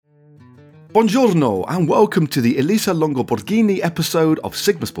Buongiorno and welcome to the Elisa Longo Borghini episode of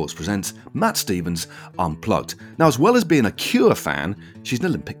Sigma Sports Presents Matt Stevens Unplugged. Now, as well as being a Cure fan, she's an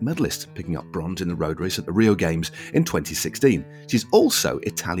Olympic medalist, picking up bronze in the road race at the Rio Games in 2016. She's also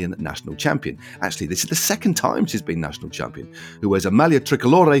Italian national champion. Actually, this is the second time she's been national champion, who wears a maglia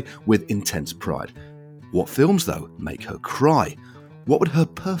tricolore with intense pride. What films, though, make her cry? What would her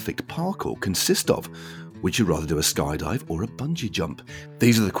perfect parkour consist of? Would you rather do a skydive or a bungee jump?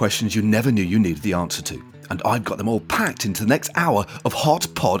 These are the questions you never knew you needed the answer to. And I've got them all packed into the next hour of Hot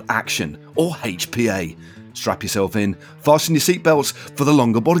Pod Action, or HPA. Strap yourself in, fasten your seatbelts for the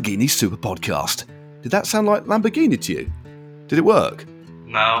Longo Borghini Super Podcast. Did that sound like Lamborghini to you? Did it work?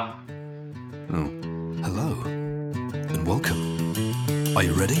 No. Oh, hello and welcome. Are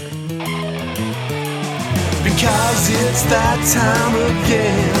you ready? Because it's that time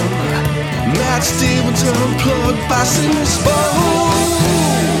again. Matt Stevens Unplugged by Sigma Sports.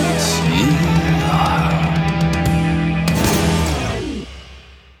 Yeah.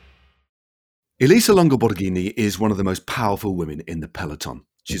 Elisa Longo Borghini is one of the most powerful women in the peloton.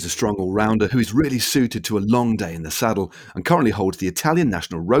 She's a strong all-rounder who is really suited to a long day in the saddle and currently holds the Italian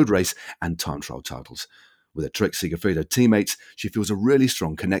national road race and time trial titles. With her Trek Segafredo teammates, she feels a really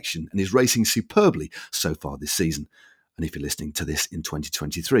strong connection and is racing superbly so far this season. And if you're listening to this in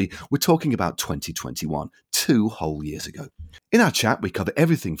 2023, we're talking about 2021, 2 whole years ago. In our chat, we cover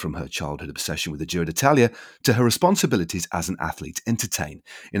everything from her childhood obsession with the Giro d'Italia to her responsibilities as an athlete to entertain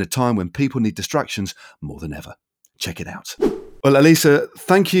in a time when people need distractions more than ever. Check it out. Well, Elisa,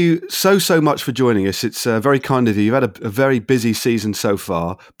 thank you so much for joining us. It's very kind of you. You've had a very busy season so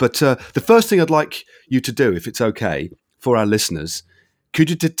far. But the first thing I'd like you to do, if it's okay, for our listeners, could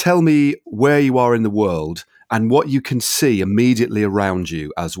you tell me where you are in the world and what you can see immediately around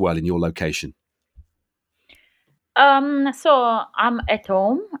you as well in your location? So I'm at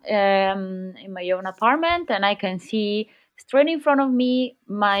home in my own apartment, and I can see straight in front of me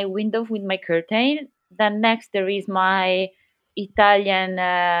my window with my curtain. Then next there is my Italian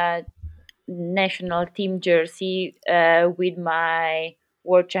national team jersey with my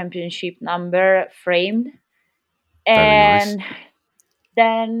World Championship number framed. Very And nice.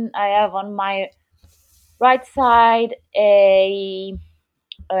 then I have on my right side a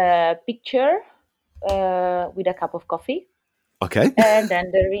picture with a cup of coffee. Okay. And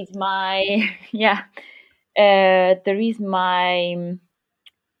then there is my there is my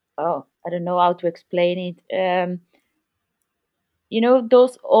I don't know how to explain it.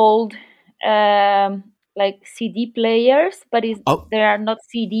 Those old like CD players, but they are not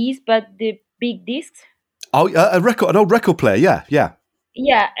CDs, but the big discs. Oh, an old record player. Yeah.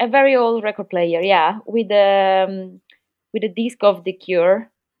 Yeah, a very old record player. Yeah, with a disc of The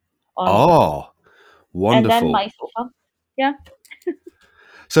Cure on. Oh, wonderful. And then my sofa. Yeah.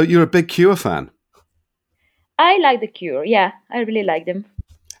 So you're a big Cure fan? I like The Cure. Yeah, I really like them.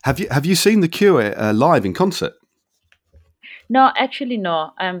 Have you seen The Cure live in concert? No, actually,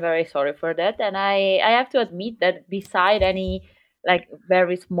 no. I'm very sorry for that. And I have to admit that beside any like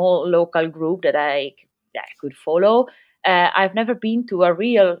very small local group that I could follow, I've never been to a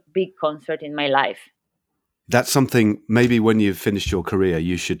real big concert in my life. That's something maybe when you've finished your career,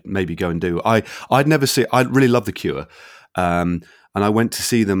 you should maybe go and do. I really love The Cure. And I went to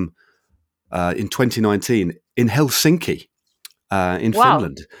see them in 2019 in Helsinki, in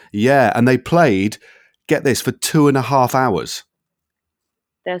Finland. Yeah, and they played, get this, for 2.5 hours.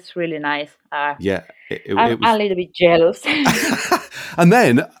 That's really nice. Yeah. I'm a little bit jealous. And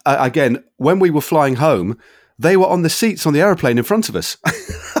then, again, when we were flying home, they were on the seats on the aeroplane in front of us.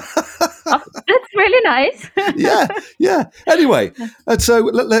 That's really nice. Yeah. Anyway, so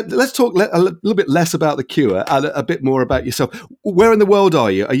let's talk a little bit less about The Cure and a bit more about yourself. Where in the world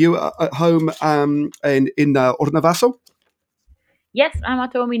are you? Are you at home in Ornavasso? Yes, I'm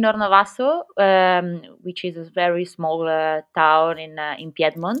at home in Ornavasso, which is a very small town in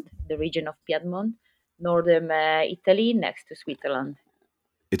Piedmont, the region of Piedmont, northern Italy, next to Switzerland.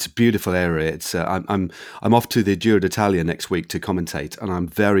 It's a beautiful area. It's I'm off to the Giro d'Italia next week to commentate, and I'm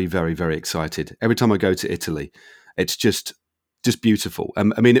very, very, very excited. Every time I go to Italy, it's just beautiful. I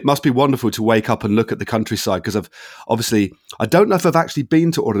mean, it must be wonderful to wake up and look at the countryside, because I don't know if I've actually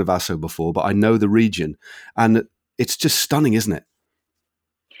been to Ornavasso before, but I know the region, and it's just stunning, isn't it?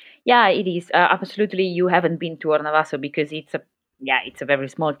 Yeah, it is. Absolutely, you haven't been to Ornavasso because it's a very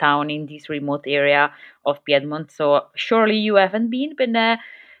small town in this remote area of Piedmont. So surely you haven't been,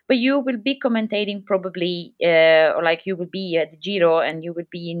 but you will be commentating probably, or like you will be at the Giro, and you will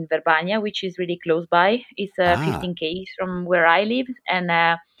be in Verbania, which is really close by. It's 15 km from where I live, and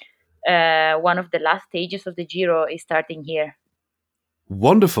one of the last stages of the Giro is starting here.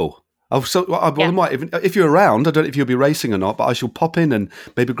 Wonderful. Oh, so well, I Yeah. might even, if you're around, I don't know if you'll be racing or not, but I shall pop in and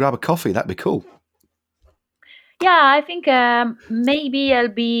maybe grab a coffee. That'd be cool. Yeah, I think maybe I'll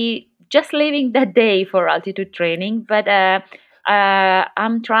be just leaving that day for altitude training, but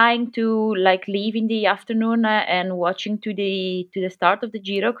I'm trying to like leave in the afternoon and watching to the start of the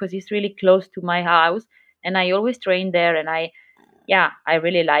Giro because it's really close to my house, and I always train there, and I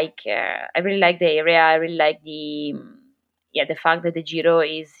really like the area. I really like the fact that the Giro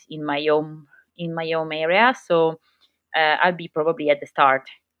is in my home area, so I'll be probably at the start.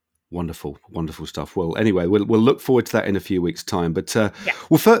 Wonderful, wonderful stuff. Well, anyway, we'll look forward to that in a few weeks' time. But Yeah.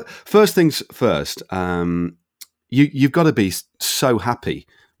 well, first things first. You've got to be so happy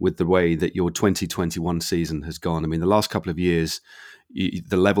with the way that your 2021 season has gone. I mean, the last couple of years,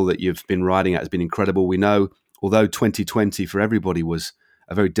 the level that you've been riding at has been incredible. We know, although 2020 for everybody was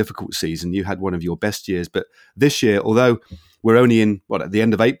a very difficult season, you had one of your best years. But this year, although we're only in at the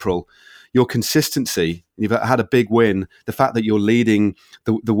end of April, your consistency, you've had a big win. The fact that you're leading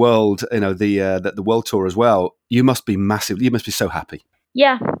the world, the world tour as well, you must be massive. You must be so happy.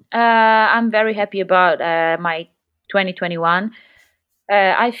 Yeah, I'm very happy about my 2021.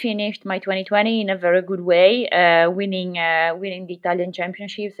 I finished my 2020 in a very good way, winning the Italian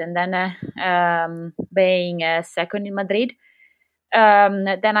championships and then being second in Madrid.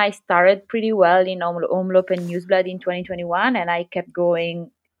 Then I started pretty well in Omloop and Newsblad in 2021, and I kept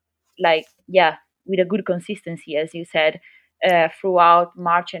going like with a good consistency, as you said, throughout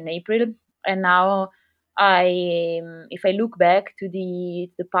March and April. And now if I look back to the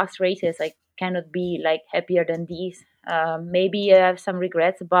past races, I cannot be like happier than these. Maybe I have some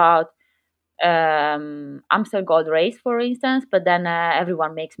regrets about Amstel Gold Race, for instance, but then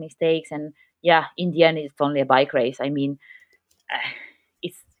everyone makes mistakes, and yeah, in the end, it's only a bike race. I mean, uh,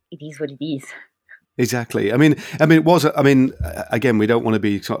 it's it is what it is. Exactly. It was. Again, we don't want to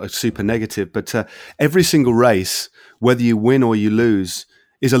be sort of super negative, but every single race, whether you win or you lose,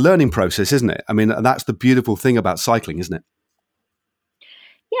 is a learning process, isn't it? I mean, that's the beautiful thing about cycling, isn't it?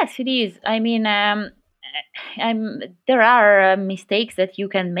 Yes, it is. I mean, there are mistakes that you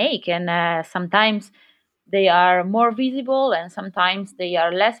can make, and sometimes they are more visible, and sometimes they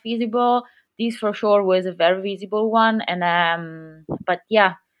are less visible. This for sure was a very visible one, and but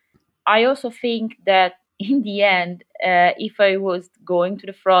yeah, I also think that in the end, if I was going to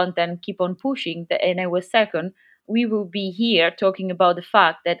the front and keep on pushing, and I was second, we will be here talking about the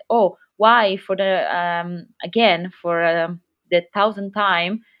fact that why for the again for the thousandth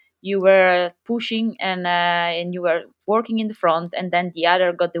time you were pushing and you were working in the front, and then the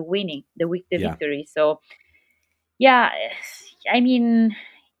other got the Yeah. victory. So yeah, I mean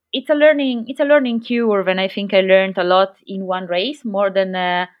it's a learning curve, and I think I learned a lot in one race more than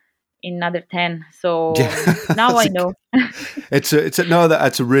in another 10. So Yeah, now I know.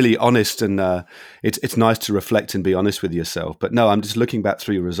 that's a really honest and it's nice to reflect and be honest with yourself. But no, I'm just looking back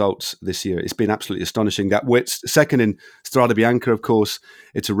through your results this year. It's been absolutely astonishing. That Wits second in Strada Bianca, of course,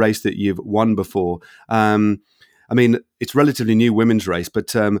 it's a race that you've won before. It's relatively new women's race, but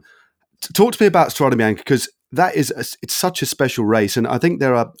talk to me about Strada Bianca because it's such a special race, and I think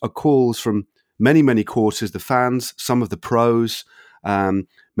there are calls from many quarters, the fans, some of the pros,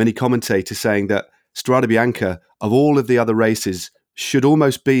 many commentators saying that Strada Bianca, of all of the other races, should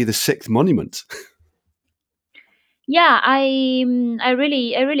almost be the sixth monument. Yeah, I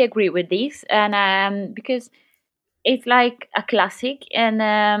really agree with this, and because it's like a classic,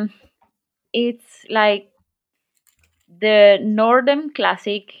 and it's like the northern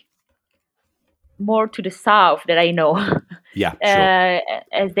classic more to the south that I know, Yeah, sure.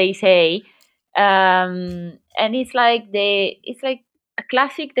 as they say, and it's like a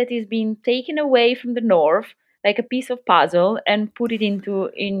classic that is being taken away from the north, like a piece of puzzle, and put it into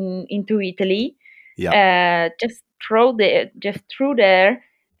Italy, Yeah, just through there,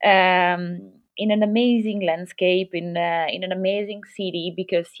 in an amazing landscape, in an amazing city,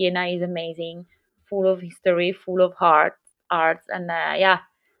 because Siena is amazing, full of history, full of arts, and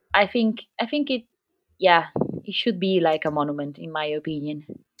I think yeah, it should be like a monument, in my opinion.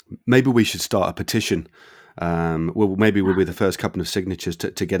 maybe we should start a petition. Maybe we'll be the first couple of signatures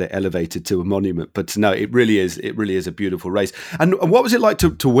to get it elevated to a monument. But no, it really is. It really is a beautiful race. And what was it like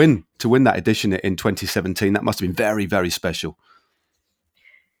to win that edition in 2017? That must have been very special.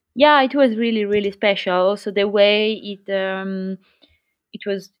 Yeah, it was really really special. Also, the way it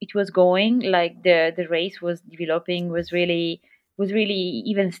was going, like the race was developing, was really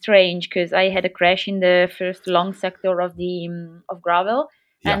even strange because I had a crash in the first long sector of the of gravel,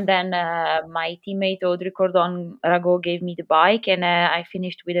 Yeah, and then my teammate Audrey Cordon Rago gave me the bike, and I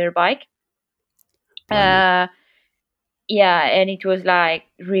finished with her bike. blimey. Uh, yeah, and it was like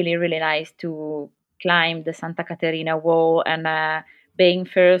really, really nice to climb the Santa Caterina wall and being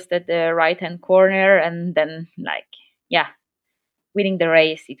first at the right hand corner, and then like, yeah, winning the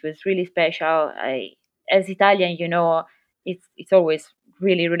race. It was really special. As Italian, it's always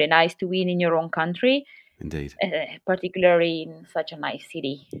really, really nice to win in your own country, Indeed. particularly in such a nice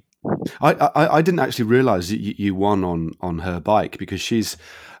city. I didn't actually realise that you won on her bike, because she's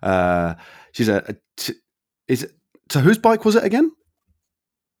is it, so whose bike was it again?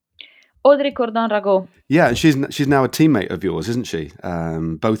 Audrey Cordon Rago. Yeah, and she's now a teammate of yours, isn't she?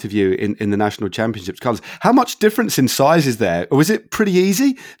 Both of you in the national championships colours. How much difference in size is there? Or was it pretty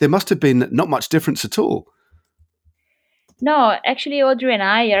easy? There must have been not much difference at all. No, actually, Audrey and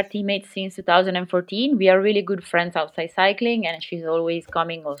I are teammates since 2014. We are really good friends outside cycling, and she's always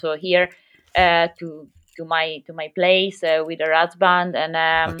coming also here to my place with her husband. And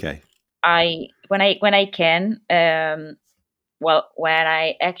Okay. I when I can, well, when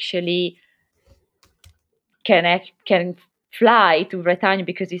I actually can fly to Bretagne,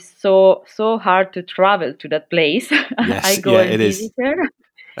 because it's so hard to travel to that place. I Yes. go Yeah, and it is. visit her.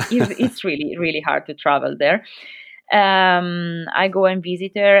 It's really, really hard to travel there. I go and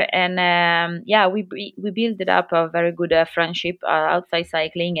visit her, and yeah, we built up a very good friendship outside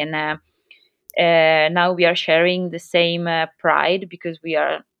cycling, and now we are sharing the same pride, because we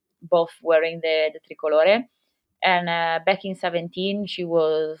are both wearing the tricolore. And back in 17, she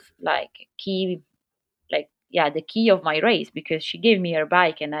was like key, like, yeah, the key of my race, because she gave me her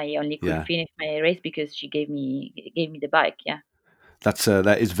bike, and I only could Yeah. finish my race because she gave me the bike. Yeah.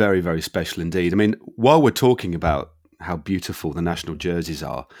 That is very, very special indeed. I mean, while we're talking about how beautiful the national jerseys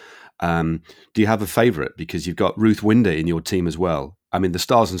are, do you have a favourite? Because you've got Ruth Winder in your team as well. I mean, the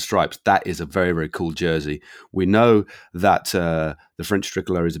Stars and Stripes, that is a very, very cool jersey. We know that the French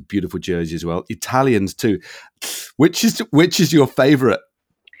tricolour is a beautiful jersey as well. Italians too. Which is your favourite?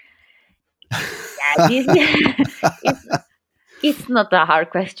 Yeah, it's it's not a hard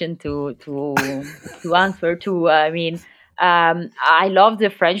question to answer to. I mean, I love the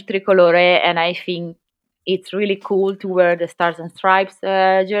French tricolore, and I think it's really cool to wear the Stars and Stripes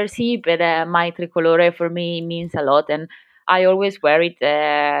jersey. But my tricolore for me means a lot, and I always wear it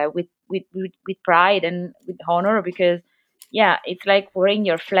with pride and with honor, because yeah, it's like wearing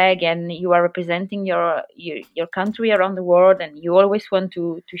your flag, and you are representing your country around the world, and you always want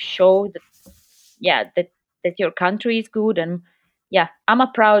to show that, yeah, that your country is good. And yeah, I'm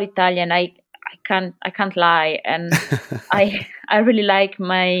a proud Italian. I can't lie, and I really like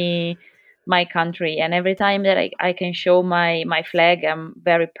my country, and every time that I can show my flag, I'm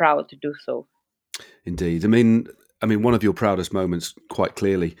very proud to do so. Indeed. I mean, one of your proudest moments, quite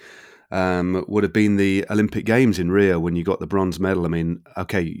clearly, would have been the Olympic Games in Rio when you got the bronze medal. I mean,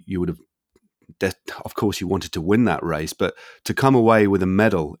 okay, you would have, of course, you wanted to win that race, but to come away with a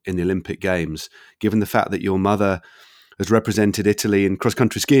medal in the Olympic Games, given the fact that your mother has represented Italy in cross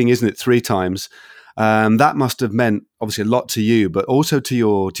country skiing, isn't it, 3 times? That must have meant obviously a lot to you, but also to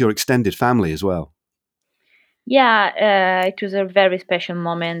your extended family as well. Yeah, it was a very special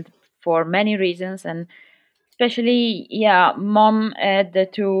moment for many reasons, and especially, yeah, mom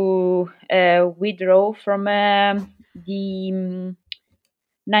had to withdraw from the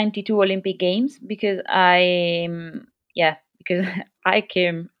 92 Olympic Games, because yeah, because I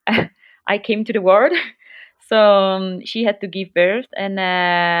came I came to the world. So she had to give birth, and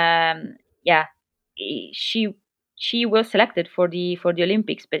yeah, she was selected for the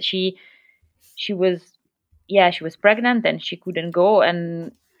Olympics, but she was, yeah, she was pregnant and she couldn't go.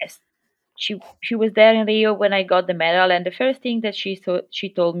 And as she was there in Rio when I got the medal, and the first thing that she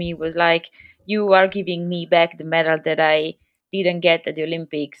told me was like, "You are giving me back the medal that I didn't get at the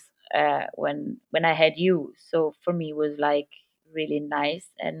Olympics when I had you." So for me, it was like really nice.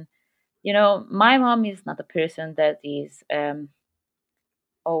 And my mom is not a person that is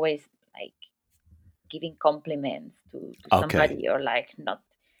always like giving compliments to Okay. somebody, or like not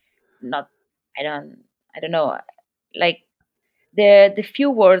I don't know, like the few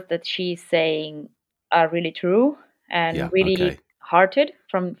words that she's saying are really true and Yeah. really Okay. hearted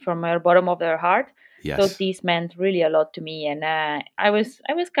from her bottom of her heart. So Yes. this meant really a lot to me, and I was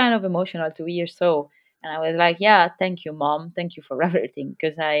kind of emotional to hear so. And I was like, yeah, thank you, mom, thank you for everything,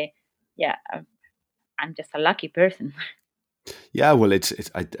 because yeah, I'm just a lucky person. Yeah, well,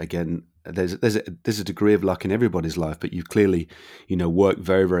 again, there's a degree of luck in everybody's life, but you've clearly, worked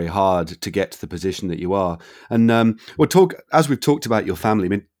very, very hard to get to the position that you are. And well, as we've talked about your family. I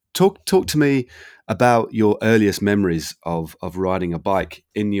mean, talk to me about your earliest memories of riding a bike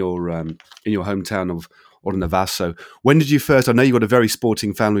in your hometown of Ornavasso. When did you first? I know you got a very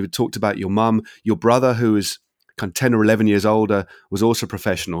sporting family. We talked about your mum, your brother, who is kind of 10 or 11 years older, was also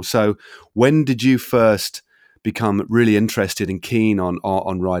professional. So when did you first become really interested and keen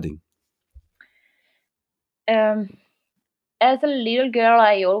on riding? Um, as a little girl,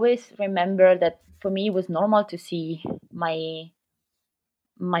 I always remember that for me it was normal to see my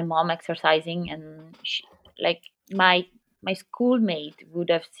mom exercising, and like my schoolmate would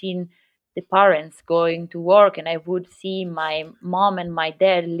have seen the parents going to work, and I would see my mom and my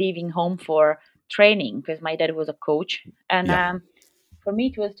dad leaving home for training because my dad was a coach, and Yeah. for me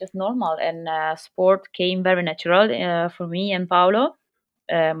it was just normal, and sport came very natural for me and Paolo,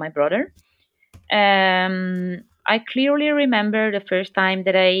 my brother. I clearly remember the first time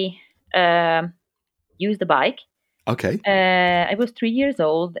that I used the bike. Okay. I was 3 years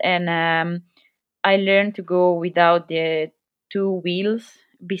old, and I learned to go without the two wheels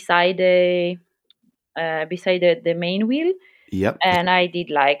beside the main wheel, Yep. and I did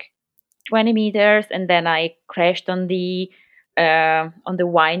like 20 meters, and then I crashed on the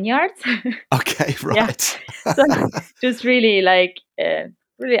vineyards. Okay. Yeah, Right. so just really like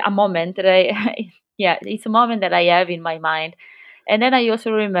really a moment that yeah, it's a moment that I have in my mind. And then I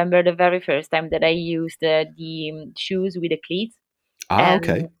also remember the very first time that I used the shoes with the cleats,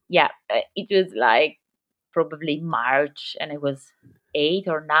 Okay. and yeah, it was like probably March, and it was 8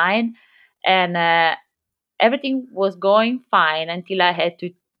 or 9, and everything was going fine until I had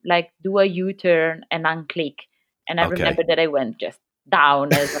to like do a U-turn and unclick, and I Okay. remember that I went just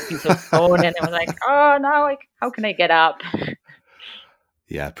down as a piece of stone, and I was like, oh no, how can I get up?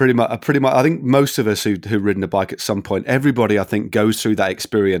 Yeah, pretty much. Pretty much. I think most of us who've ridden a bike at some point, everybody I think goes through that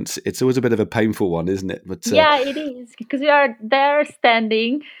experience. It's always a bit of a painful one, isn't it? But Yeah, it is because you are there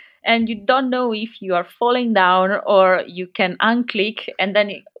standing, and you don't know if you are falling down or you can unclick, and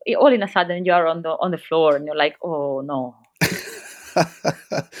then all in a sudden you are on the floor, and you're like, oh no.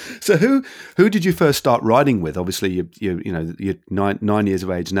 so who did you first start riding with? Obviously, you're 9 years of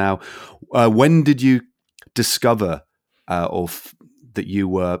age now. When did you discover that you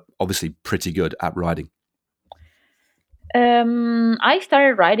were obviously pretty good at riding? I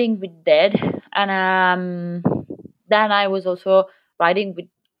started riding with dad, and then I was also riding with,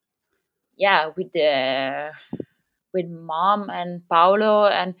 yeah, with mom and Paolo,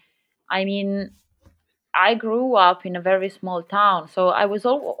 and I mean, I grew up in a very small town, so I was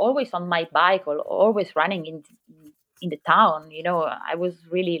always on my bike or always running in the town. I was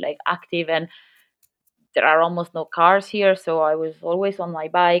really like active, and there are almost no cars here, so I was always on my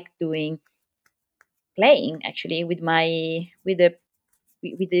bike doing playing actually with the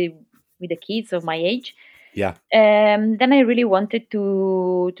with the kids of my age. Yeah. Then I really wanted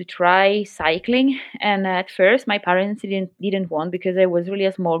to try cycling, and at first my parents didn't want because I was really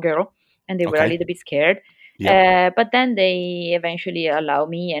a small girl, and they were a Okay. little bit scared. Yep. But then they eventually allow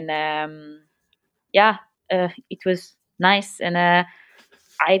me, and yeah, it was nice, and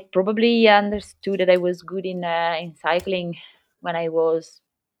I probably understood that I was good in cycling when I was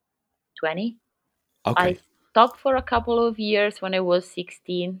 20. I Okay. stopped for a couple of years when I was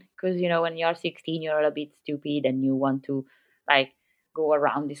 16 because when you're 16 you're a bit stupid and you want to like go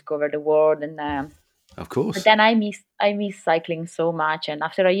around, discover the world, and Of but course. then I miss cycling so much, and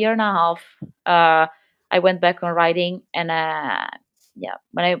after a year and a half I went back on riding, and yeah,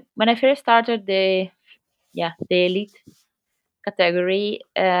 when I first started the elite category,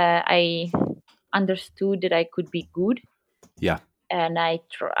 I understood that I could be good, Yeah. and I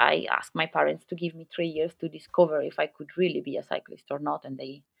asked my parents to give me 3 years to discover if I could really be a cyclist or not, and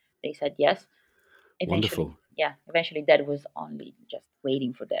they said yes. Eventually, Wonderful. yeah, eventually Dad was only just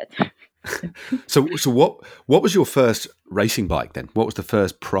waiting for that. So what was your first racing bike then? What was the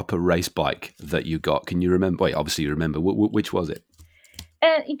first proper race bike that you got? Can you remember? Wait, obviously you remember. Which was it?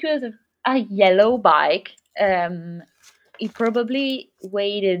 And it was a yellow bike. It probably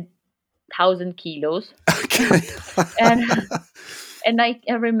weighed 1,000 kilos, Okay. and and I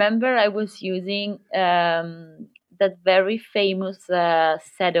remember I was using that very famous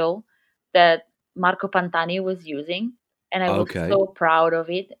saddle that Marco Pantani was using, and I was Okay. so proud of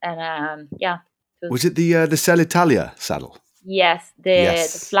it. And yeah, it was, Was it the Cellitalia saddle? yes, the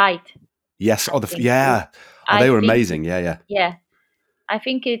Yes. flight. Yes. I Oh, think yeah. Oh, I they were think amazing. Yeah, yeah. yeah, I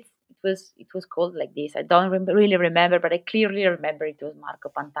think it was called like this. I don't really remember, but I clearly remember it was Marco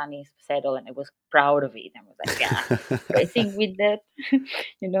Pantani's saddle, and I was proud of it. I was like, yeah, racing with that,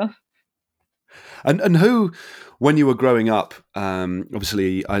 you know. And who, when you were growing up,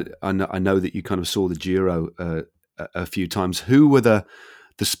 obviously I know that you kind of saw the Giro a few times. Who were the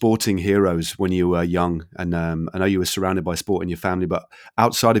sporting heroes when you were young? And I know you were surrounded by sport in your family, but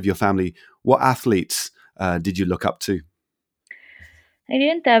outside of your family, what athletes did you look up to? I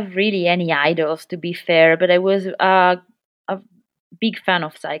didn't have really any idols, to be fair, but I was a big fan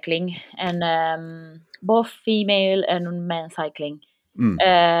of cycling, and both female and men cycling.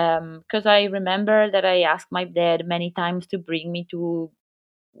 Mm, Because I remember that I asked my dad many times to bring me to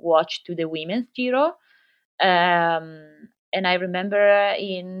watch to the women's Giro. And I remember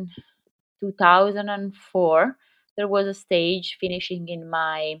in 2004 there was a stage finishing in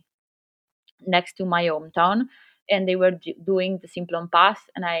my next to my hometown, and they were doing the Simplon Pass,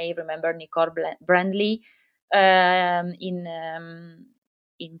 and I remember Nicole Brandley um, in um,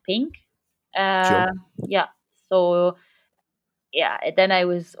 in pink. sure. Yeah, so yeah, and then I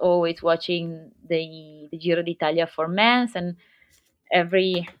was always watching the Giro d'Italia for men's, and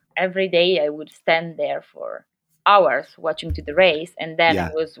every day I would stand there for hours watching to the race, and then I Yeah.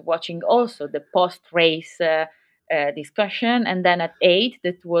 was watching also the post race discussion, and then at 8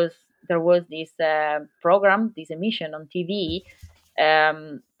 there was this program, this emission on TV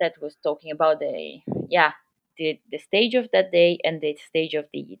that was talking about the stage of that day and the stage of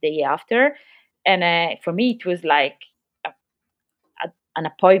the day after, and for me it was like an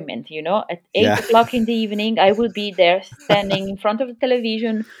appointment, at eight Yeah. o'clock in the evening. I will be there standing in front of the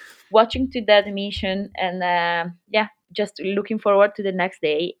television, watching to that emission, and just looking forward to the next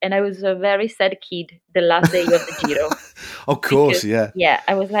day. And I was a very sad kid the last day of the Giro Of course, because, yeah. yeah,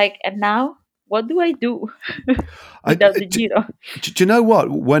 I was like, and now what do I do without the Do Giro? you know what?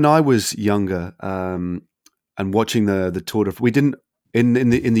 When I was younger, and watching the Tour de, we didn't in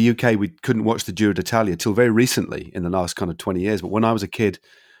the UK we couldn't watch the Giro d'Italia till very recently in the last kind of 20 years. But when I was a kid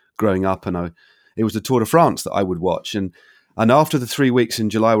growing up, it was the Tour de France that I would watch, and after the 3 weeks in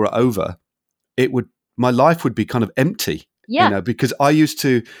July were over, it would my life would be kind of empty, Yeah, because I used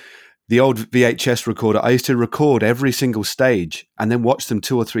to the old VHS recorder. I used to record every single stage and then watch them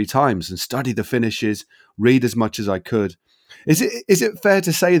 2 or 3 times and study the finishes, read as much as I could. Is it fair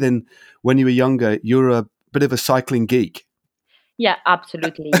to say then, when you were younger, you were a bit of a cycling geek? yeah,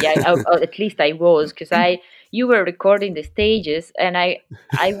 absolutely. Yeah, at least I was, because you were recording the stages, and I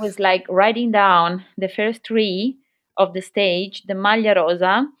was like writing down the first three of the stage, the Maglia Rosa,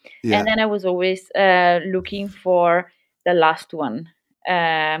 and Yeah, then I was always looking for the last one.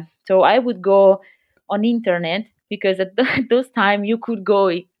 So I would go on internet, because at those time you could go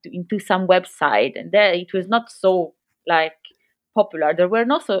into some website, and there it was not so like popular. There were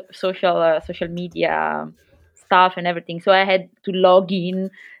no social media stuff and everything. So I had to log in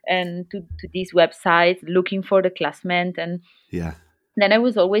and to these websites looking for the classment, and yeah. then I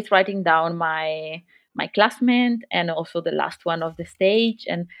was always writing down my classment and also the last one of the stage,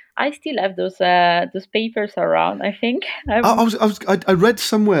 and I still have those papers around. I think I read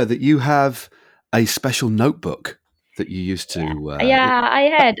somewhere that you have a special notebook that you used yeah, to. yeah,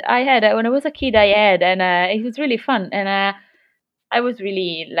 I had when I was a kid. I had, and it was really fun, and I was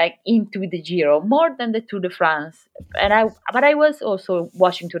really like into the Giro more than the Tour de France, but I was also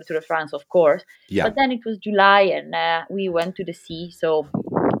watching the Tour de France, of course. Yeah. But then it was July, and we went to the sea, so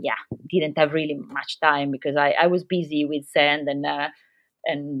yeah, didn't have really much time because I was busy with sand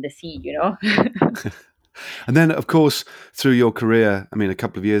and the sea. And then, of course, through your career, I mean, a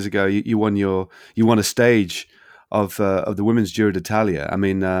couple of years ago, you won a stage of the women's Giro d'Italia. I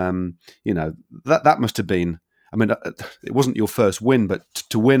mean, that must have been. I mean, it wasn't your first win, but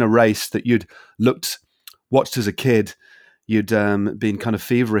to win a race that you'd watched as a kid, you'd been kind of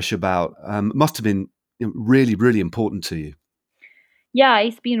feverish about, must have been really, really important to you. Yeah,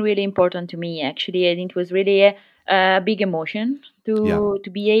 it's been really important to me actually, and it was really a big emotion Yeah, to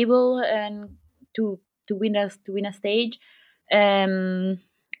be able and to win a stage. Um,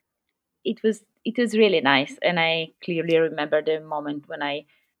 it was really nice, and I clearly remember the moment when I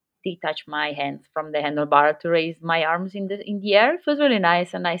detached my hands from the handlebar to raise my arms in the air. It was really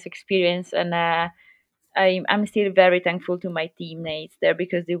nice, a nice experience, and I'm still very thankful to my teammates there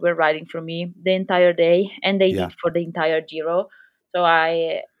because they were riding for me the entire day, and they yeah. did for the entire Giro. So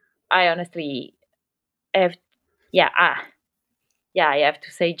I honestly have, yeah, yeah, I have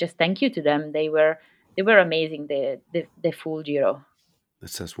to say just thank you to them. They were amazing, the full Giro.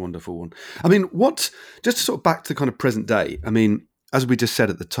 That's wonderful one. I mean, just to sort of back to kind of present day. I mean, as we just said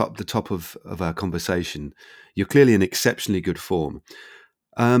at the top of our conversation, you're clearly in exceptionally good form.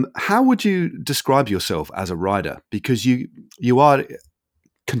 How would you describe yourself as a rider? Because you are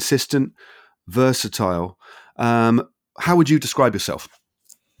consistent, versatile. How would you describe yourself?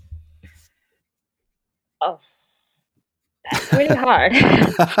 Oh, that's really hard.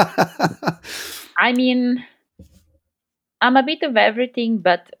 I mean, I'm a bit of everything,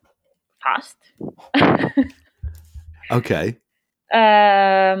 but fast. Okay.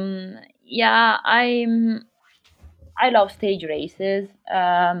 Yeah, I love stage races.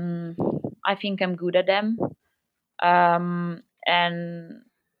 I think I'm good at them. And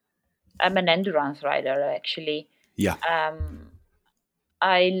I'm an endurance rider actually. Yeah. Um,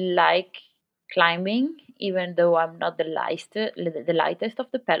 I like climbing, even though I'm not the lightest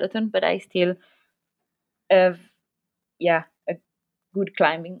of the peloton, but I still have, yeah, a good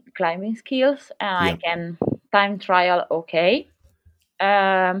climbing skills, and I Yeah. can time trial okay.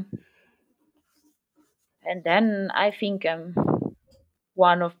 Um, and then I think I'm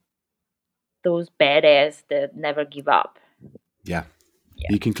one of those badass that never give up. Yeah. Yeah.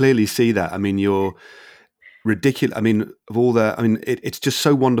 You can clearly see that. I mean, you're ridiculous. I mean, of all the, I mean, it's just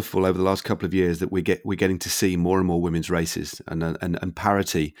so wonderful over the last couple of years that we're getting to see more and more women's races, and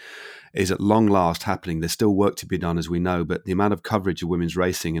parity is at long last happening. There's still work to be done, as we know, but the amount of coverage of women's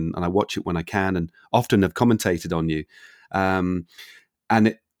racing, and I watch it when I can, and often have commentated on you, and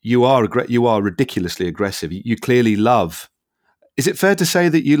you are ridiculously aggressive. You clearly love. Is it fair to say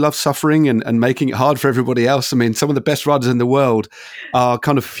that you love suffering and making it hard for everybody else? I mean, some of the best riders in the world are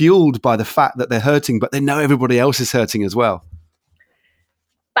kind of fueled by the fact that they're hurting, but they know everybody else is hurting as well.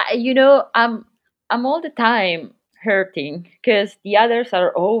 But I'm all the time hurting because the others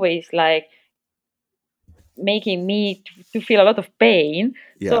are always like making me to feel a lot of pain.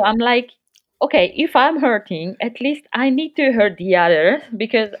 Yeah. So I'm like, okay, if I'm hurting, at least I need to hurt the others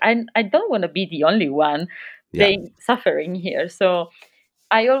because I don't want to be the only one Yeah. they suffering here. So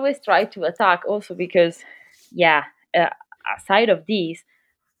I always try to attack also because, yeah, uh, aside of this,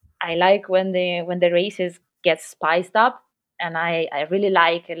 I like when the races get spiced up, and I really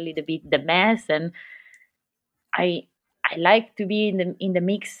like a little bit the mess, and I I like to be in the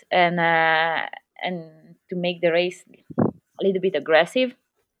mix, and to make the race a little bit aggressive.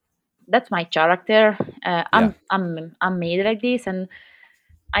 That's my character. Yeah. I'm made like this, and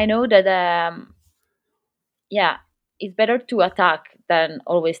I know that yeah, it's better to attack than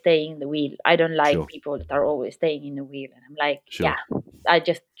always staying in the wheel. I don't like Sure. people that are always staying in the wheel, and I'm like, Sure. yeah, I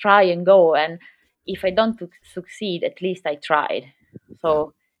just try and go, and if I don't succeed, at least I tried.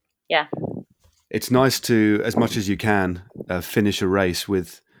 So yeah. It's nice to, as much as you can, finish a race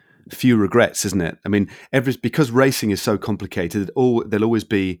with few regrets, isn't it? I mean, because racing is so complicated, there'll always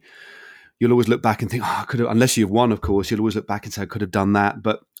be. You'll always look back and think, oh, I could have, unless you've won, of course, you'll always look back and say, I could have done that.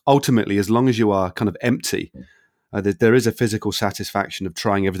 But ultimately, as long as you are kind of empty, there is a physical satisfaction of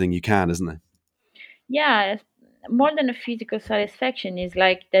trying everything you can, isn't there? Yeah, more than a physical satisfaction is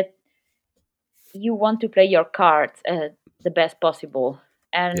like that you want to play your cards the best possible.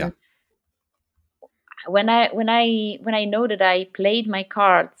 And Yeah. when I know that I played my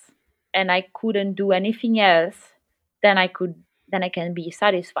cards and I couldn't do anything else, then I can be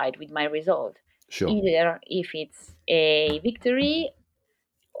satisfied with my result. Sure. Either if it's a victory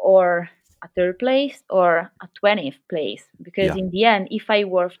or a third place or a 20th place. Because Yeah. in the end, if I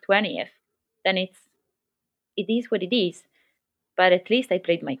were 20th, then it is what it is. But at least I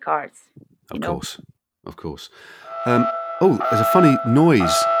played my cards. Of course. Of course. Oh, there's a funny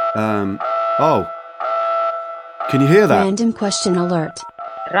noise. Oh, can you hear that? Random question alert.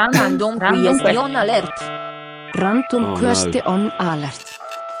 Random question alert. Random Oh, no. question alert.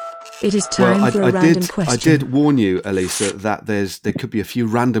 It is time Well, for a random question. I did warn you, Elisa, that there could be a few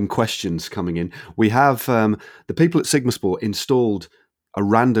random questions coming in. We have the people at Sigma Sport installed a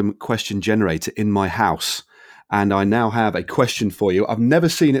random question generator in my house, and I now have a question for you. I've never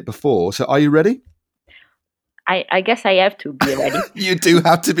seen it before, so are you ready? I guess I have to be ready. You do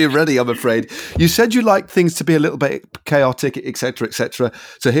have to be ready, I'm afraid. You said you like things to be a little bit chaotic, etc., etc.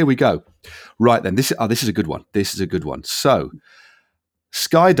 So here we go. Right then, this is a good one. This is a good one. So,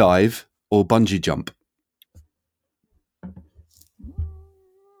 skydive or bungee jump?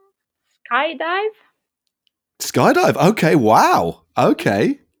 Skydive? Skydive. Okay. Wow.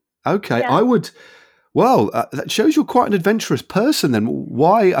 Okay. Yeah. I would. Well, that shows you're quite an adventurous person. Then,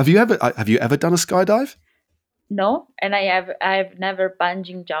 why have you ever done a skydive? No, and I've never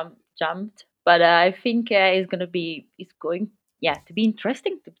bungee jumped, but I think it's going to be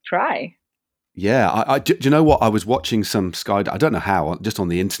interesting to try. Yeah, do you know what? I was watching some skydive. I don't know how, just on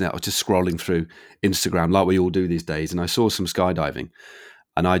the internet. I was just scrolling through Instagram like we all do these days, and I saw some skydiving,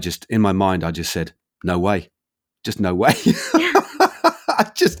 and in my mind, I just said, "No way, just no way." I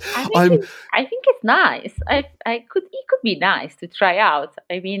think it's nice. It could be nice to try out.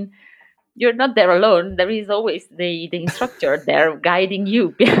 I mean, you're not there alone. There is always the instructor there guiding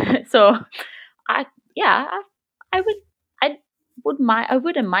you. So, I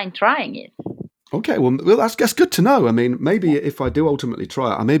wouldn't mind trying it. Okay, well, that's good to know. I mean, maybe if I do ultimately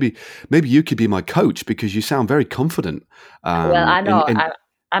try it, maybe you could be my coach because you sound very confident. Well, I know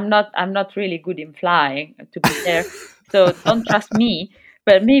I'm not really good in flying, to be fair. So don't trust me.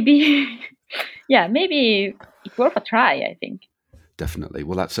 But maybe, yeah, maybe it's worth a try, I think. Definitely.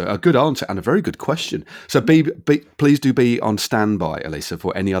 Well, that's a good answer and a very good question. So please do be on standby, Elisa,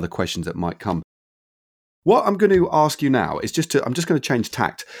 for any other questions that might come. What I'm going to ask you now is I'm just going to change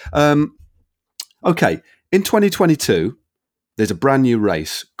tact. Okay, in 2022, there's a brand new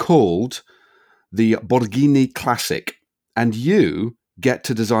race called the Borghini Classic, and you get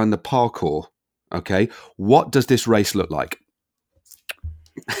to design the parkour. Okay, what does this race look like?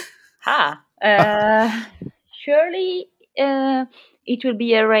 Surely it will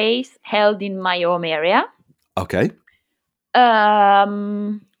be a race held in my home area. Okay.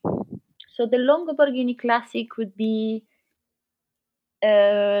 So the Longo Borghini Classic would be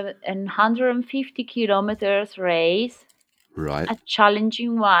a 150 kilometers race. Right. A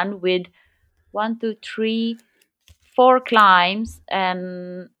challenging one with 1, 2, 3, 4 climbs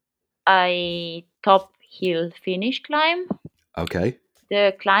and a top hill finish climb. Okay.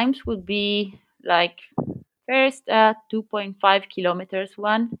 The climbs would be like first 2.5 kilometers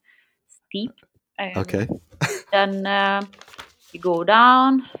one, steep. Okay. Then you go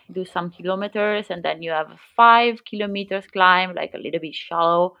down, do some kilometers, and then you have a 5 kilometers climb, like a little bit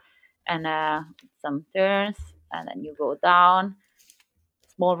shallow, and some turns, and then you go down,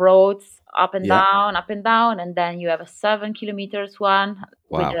 small roads, up and down, and then you have a 7 kilometers one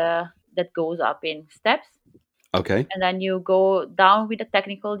with that goes up in steps. Okay. And then you go down with a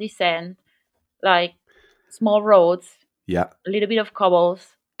technical descent, like small roads, a little bit of cobbles,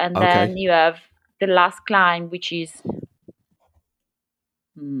 and then you have the last climb, which is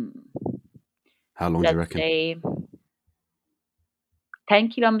how long do you reckon? Say 10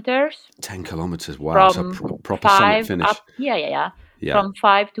 kilometers. 10 kilometers, wow. So proper summit finish. Up, yeah. From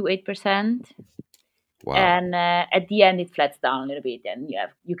 5 to 8%. Wow. And at the end, it flats down a little bit, and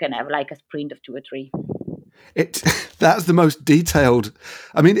you can have like a sprint of 2 or 3. That's the most detailed.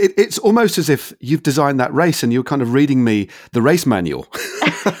 I mean, it's almost as if you've designed that race and you're kind of reading me the race manual.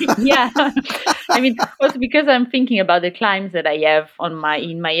 Yeah, I mean, also because I'm thinking about the climbs that I have in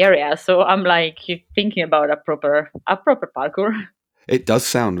my area, so I'm like thinking about a proper parkour. It does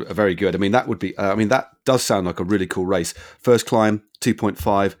sound very good. I mean, that would be. That does sound like a really cool race. First climb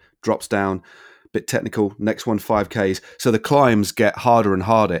 2.5, drops down. Bit technical. Next one 5Ks. So the climbs get harder and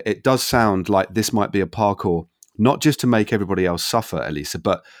harder. It does sound like this might be a parkour, not just to make everybody else suffer, Elisa,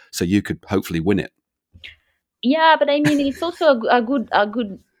 but so you could hopefully win it. Yeah, but I mean, it's also a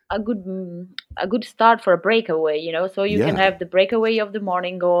good start for a breakaway, you know. So you can have the breakaway of the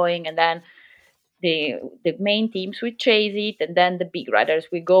morning going, and then the main teams will chase it, and then the big riders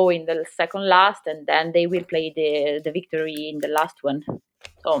will go in the second last, and then they will play the victory in the last one.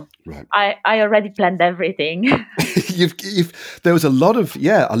 So right. I already planned everything. There was a lot of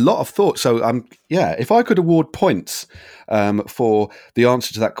thought. So if I could award points for the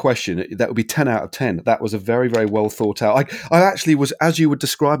answer to that question, that would be 10 out of 10. That was a very, very well thought out. I actually was, as you were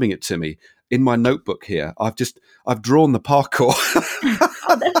describing it to me in my notebook here, I've drawn the parkour.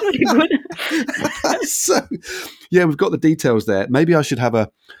 Oh, that's really good. So we've got the details there. Maybe I should have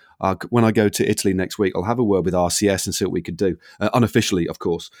when I go to Italy next week, I'll have a word with RCS and see what we could do, unofficially, of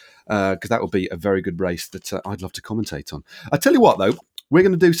course, because that would be a very good race that I'd love to commentate on. I tell you what, though, we're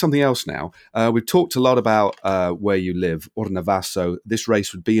going to do something else now. We've talked a lot about where you live, Ornavasso. This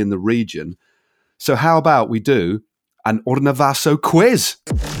race would be in the region. So how about we do an Ornavasso quiz?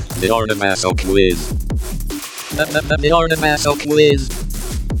 The Ornavasso quiz. The Ornavasso quiz.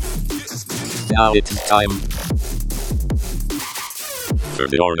 Now it's time for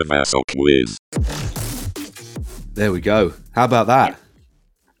the Ornavasso quiz. There we go. How about that?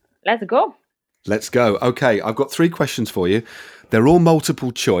 Let's go. Let's go. Okay, I've got 3 questions for you. They're all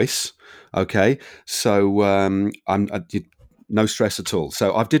multiple choice. Okay, so I'm no stress at all.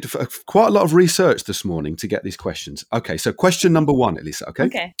 So I did quite a lot of research this morning to get these questions. Okay, so question number 1, Elisa.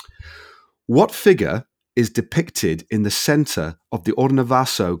 Okay. What figure is depicted in the center of the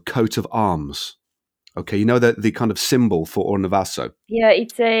Ornavasso coat of arms? Okay, you know the kind of symbol for Ornavasso. Yeah,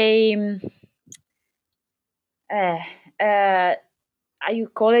 it's a. You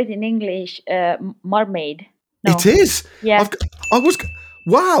call it in English mermaid. No. It is. Yeah.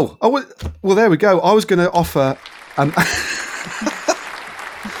 Wow. Well, there we go. I was going to offer.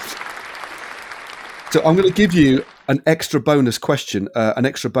 So I'm going to give you an extra bonus question, an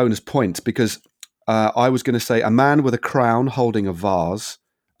extra bonus point, because I was going to say a man with a crown holding a vase,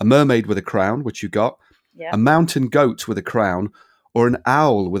 a mermaid with a crown, which you got, a mountain goat with a crown, or an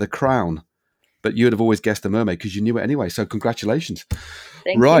owl with a crown. But you would have always guessed the mermaid because you knew it anyway. So congratulations.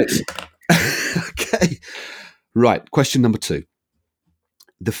 Thank you. Okay. Right. Question number 2.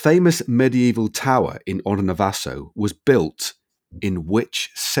 The famous medieval tower in Ornavasso was built in which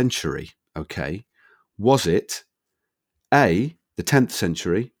century? Okay. Was it A, the 10th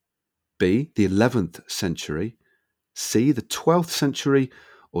century, B, the 11th century, C, the 12th century,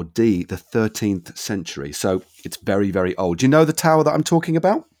 or D, the 13th century? So it's very, very old. Do you know the tower that I'm talking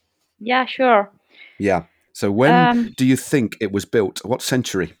about? Yeah, sure. Yeah. So when do you think it was built? What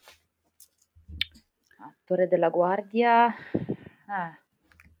century? Torre della Guardia.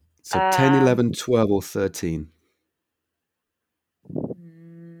 So 10, 11, 12, or 13?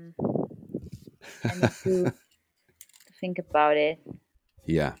 I need to think about it.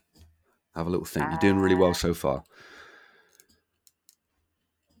 Yeah. Have a little think. You're doing really well so far.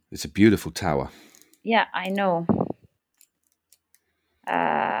 It's a beautiful tower. Yeah, I know.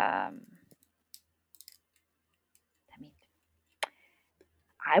 I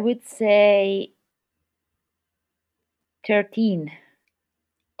would say 13.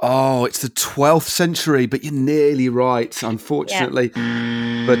 Oh, it's the 12th century, but you're nearly right, unfortunately.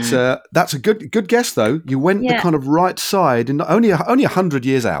 But that's a good guess, though. You went the kind of right side, and only 100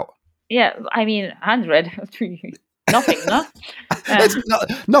 years out. Yeah, I mean 100. Nothing, no? It's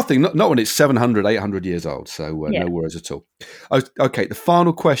nothing, not when it's 700, 800 years old. So no worries at all. Okay, the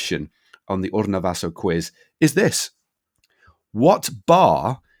final question on the Ornavasso quiz is this. What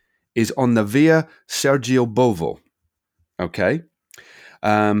bar is on the Via Sergio Bovo? Okay.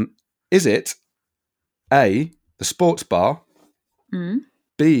 Is it A, the sports bar,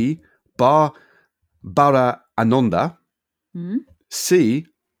 B, Bar Bara Anonda, C,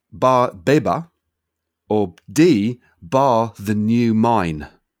 Bar Beba, or D, Bar the New Mine?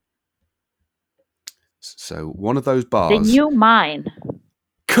 So one of those bars. The New Mine.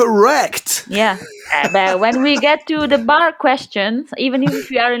 Correct! Yeah. But when we get to the bar questions, even if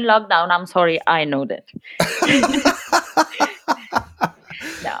we are in lockdown, I'm sorry, I know that.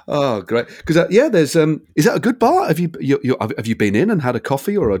 No. Oh, great! Because there's is that a good bar? Have you been in and had a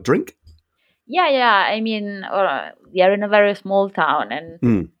coffee or a drink? Yeah. I mean, we are in a very small town,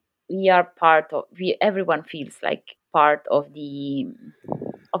 and we are part of. Everyone feels like part of the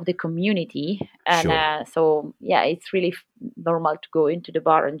community, and so it's really normal to go into the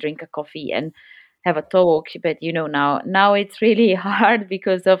bar and drink a coffee and have a talk. But now it's really hard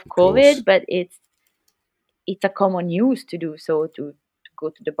because of COVID, but it's a common use to do so, to go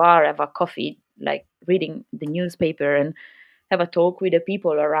to the bar, have a coffee, like reading the newspaper, and have a talk with the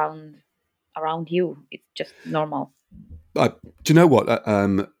people around you. It's just normal. Do you know what?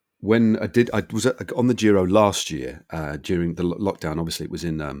 When I was on the Giro last year during the lockdown. Obviously, it was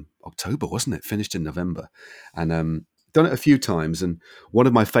in October, wasn't it? Finished in November, and done it a few times. And one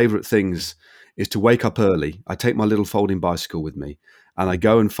of my favourite things is to wake up early. I take my little folding bicycle with me, and I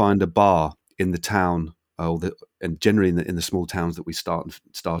go and find a bar in the town, and generally in the small towns that we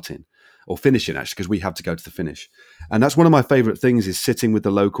start in or finish in, actually, because we have to go to the finish. And that's one of my favourite things, is sitting with the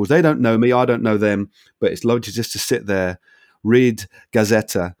locals. They don't know me, I don't know them, but it's lovely just to sit there, read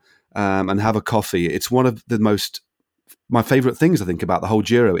Gazzetta, and have a coffee. It's one of my favourite things, I think, about the whole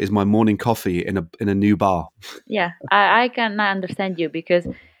Giro is my morning coffee in a new bar. Yeah, I can understand you, because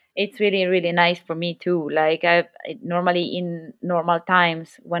it's really, really nice for me too. Like normally in normal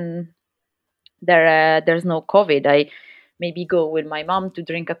times when there's no COVID, I maybe go with my mom to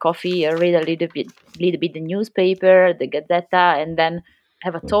drink a coffee or read a little bit the newspaper, the Gazzetta, and then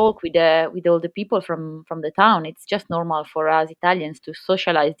have a talk with all the people from the town. It's just normal for us Italians to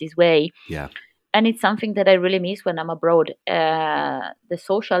socialize this way. Yeah. And it's something that I really miss when I'm abroad. The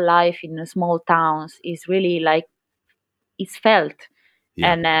social life in small towns is really like, it's felt.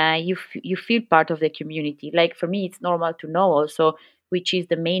 Yeah. And you feel part of the community. Like for me, it's normal to know also which is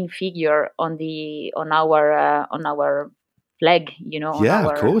the main figure on our flag, Yeah,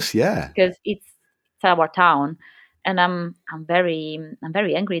 of course, yeah. Because it's our town, and I'm very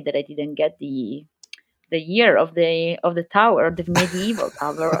angry that I didn't get the year of the tower, the medieval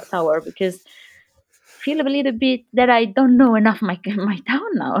tower, because I feel a little bit that I don't know enough my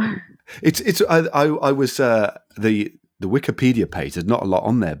town now. I was the Wikipedia page. There's not a lot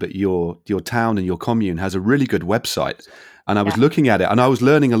on there, but your town and your commune has a really good website. And I was looking at it, and I was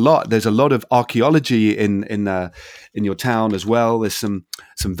learning a lot. There's a lot of archaeology in your town as well. There's some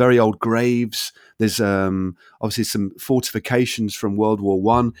very old graves. There's obviously some fortifications from World War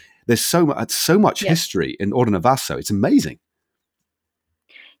One. There's so much history in Ornavasso. It's amazing.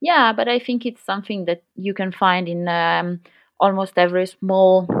 Yeah, but I think it's something that you can find in almost every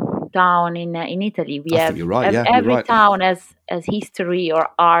small town in Italy. Every town has history or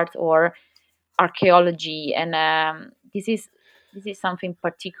art or archaeology, and this is something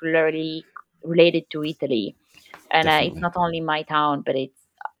particularly related to Italy. And it's not only my town, but it's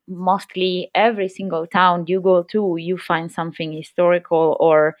mostly every single town you go to, you find something historical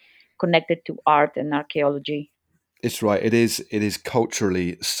or connected to art and archaeology. It's right. It is. It is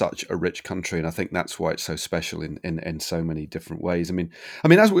culturally such a rich country, and I think that's why it's so special in so many different ways. I mean,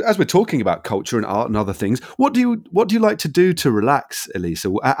 as we're talking about culture and art and other things, what do you like to do to relax,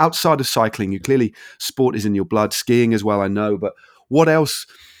 Elisa? Outside of cycling, you clearly sport is in your blood, skiing as well, I know. But what else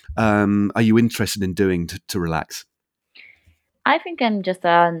are you interested in doing to relax? I think I'm just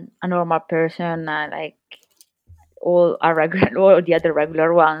a normal person. I like all our regular, all the other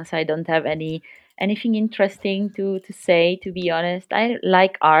regular ones. I don't have anything interesting to say. To be honest, I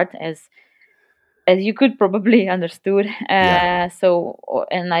like art as you could probably understood. Yeah.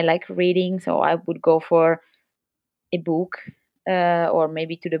 And I like reading, so I would go for a book, or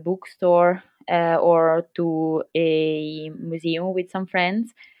maybe to the bookstore, or to a museum with some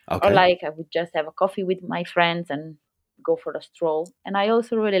friends, or Okay. like I would just have a coffee with my friends and go for a stroll. And I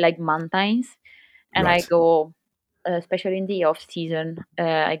also really like mountains, and I Right. go, especially in the off season,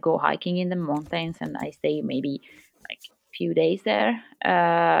 I go hiking in the mountains, and I stay maybe like few days there,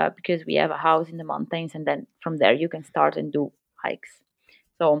 because we have a house in the mountains, and then from there you can start and do hikes.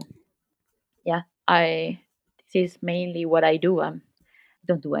 So yeah, I this is mainly what I do.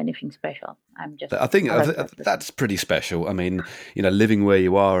 Don't do anything special. I'm just I think a regular person. that's pretty special. I mean, living where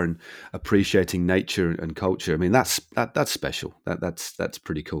you are and appreciating nature and culture. I mean, that's special. That's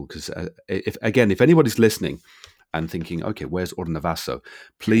pretty cool. Because if anybody's listening and thinking, okay, where's Ornavasso?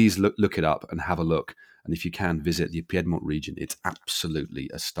 Please look it up and have a look. And if you can visit the Piedmont region, it's absolutely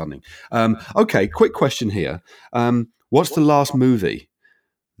stunning. Okay, quick question here. What's the last movie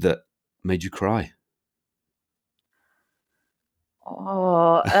that made you cry?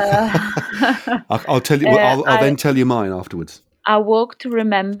 Oh, I'll tell you. I'll I then tell you mine afterwards. I Walk to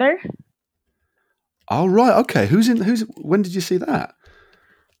Remember. Oh right, okay. Who's? When did you see that?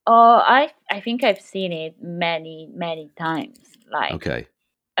 Oh, I think I've seen it many times. Like, Okay,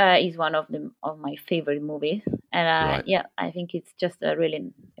 it's one of my favorite movies, and right, yeah, I think it's just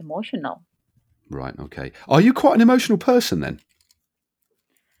really emotional. right, okay. Are you quite an emotional person then?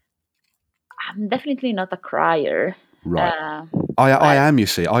 I'm definitely not a crier, Right, uh, I but am. You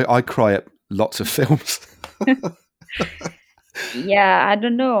see, I cry at lots of films. yeah, I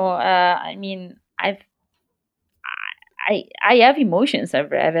don't know. I mean, I have emotions as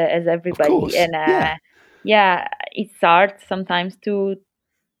Of everybody, course, and yeah, yeah, it's hard sometimes to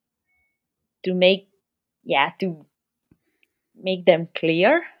make yeah to make them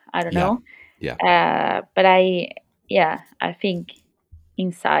clear. I don't yeah, know, yeah, but I think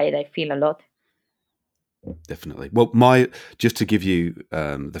inside I feel a lot. definitely. Well, my just to give you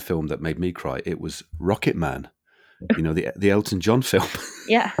the film that made me cry, it was Rocket Man. The Elton John film.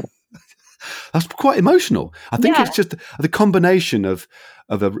 Yeah, That's quite emotional. I think yeah, it's just the combination of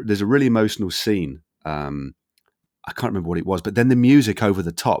there's a really emotional scene. I can't remember what it was, but then the music over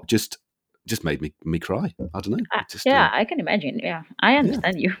the top just made me cry. I don't know. It just yeah. I can imagine. Yeah, I yeah.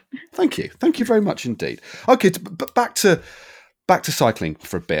 understand you. Thank you very much indeed. Okay, but back to cycling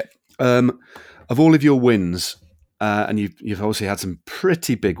for a bit. Of all of your wins, and you've obviously had some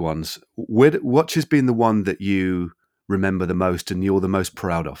pretty big ones. What has been the one that you remember the most and you're the most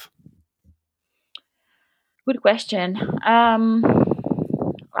proud of? Good question.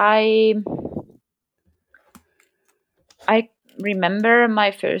 I I remember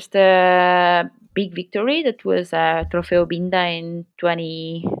my first big victory. That was Trofeo Binda in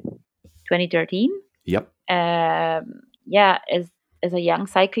 2013. Yep. Yeah, as a young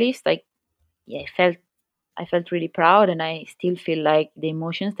cyclist, like, yeah, I felt really proud, and I still feel like the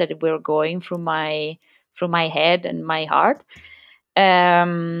emotions that were going through my head and my heart.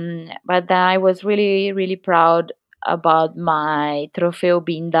 But then I was really, really proud about my Trofeo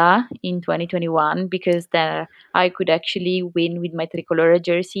Binda in 2021, because then I could actually win with my tricolore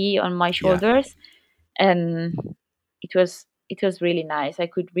jersey on my Yeah. shoulders, and it was really nice. I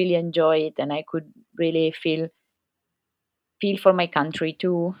could really enjoy it, and I could really feel for my country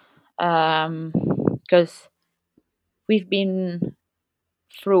too, because we've been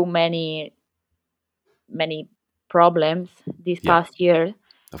through many problems this Yeah. past year,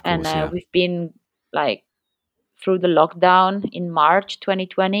 Of and course. Yeah. we've been like through the lockdown in March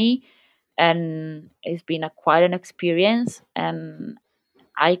 2020, and it's been quite an experience. And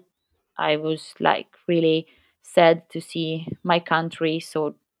I I was like really sad to see my country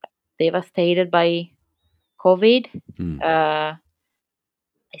so devastated by COVID. Mm. Uh,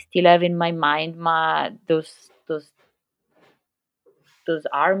 I still have in my mind those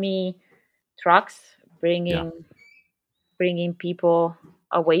army trucks Yeah. bringing people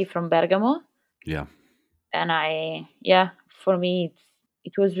away from Bergamo. Yeah. And I, yeah, for me,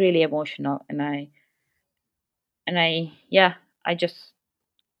 it was really emotional, and yeah, I just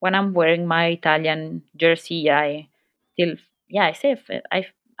when I'm wearing my Italian jersey, I still, yeah, I say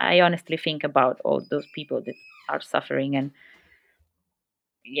I honestly think about all those people that are suffering. And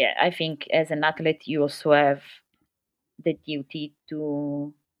yeah, I think as an athlete you also have the duty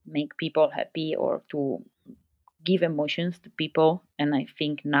to make people happy or to give emotions to people. And I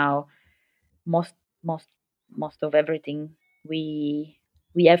think now most most most of everything we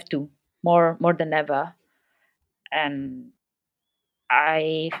we have to, more than ever. And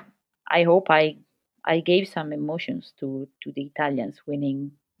I I hope I gave some emotions to the Italians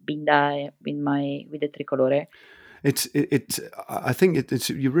winning Binda with the tricolore. I think it's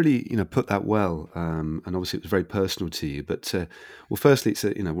you really put that well, and obviously it was very personal to you. But well, firstly, it's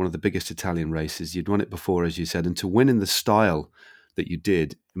one of the biggest Italian races. You'd won it before, as you said, and to win in the style that you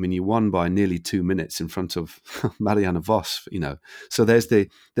did. I mean, you won by nearly 2 minutes in front of Mariana Vos. So there's the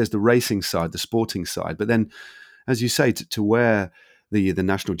racing side, the sporting side, but then, as you say, to wear the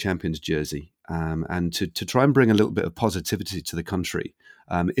national champions jersey, and to try and bring a little bit of positivity to the country,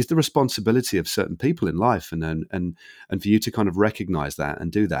 is the responsibility of certain people in life, and for you to kind of recognise that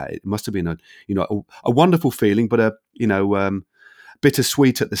and do that, it must have been a wonderful feeling, but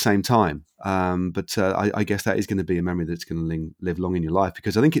bittersweet at the same time. But I guess that is going to be a memory that's going to live long in your life,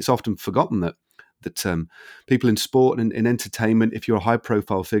 because I think it's often forgotten that people in sport and in entertainment, if you're a high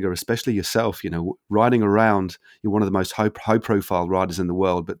profile figure, especially yourself, riding around, you're one of the most high profile riders in the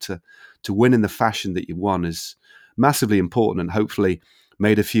world, but to win in the fashion that you won is massively important, and hopefully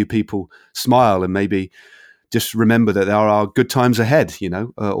made a few people smile and maybe just remember that there are good times ahead,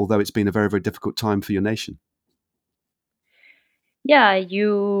 although it's been a very, very difficult time for your nation. Yeah,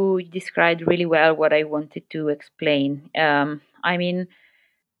 you described really well what I wanted to explain. I mean,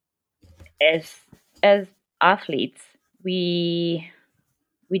 as athletes, we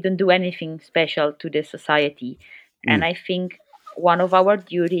don't do anything special to the society, and I think one of our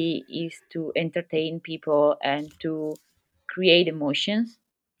duty is to entertain people and to create emotions.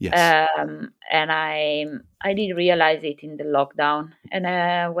 Yes. And I did realize it in the lockdown. And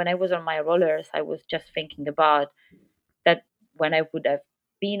when I was on my rollers, I was just thinking about that when I would have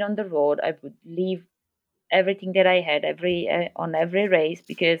been on the road, I would leave everything that I had on every race,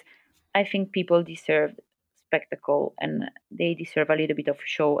 because I think people deserve spectacle, and they deserve a little bit of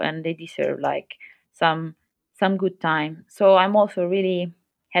show, and they deserve like some some good time. So I'm also really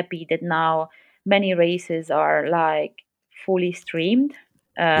happy that now many races are like fully streamed.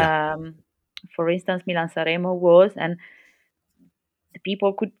 Yeah. For instance, Milan Sanremo was, and the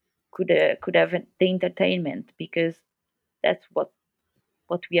people could have the entertainment, because that's what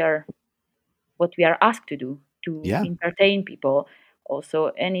we are what we are asked to do, to Yeah. entertain people also.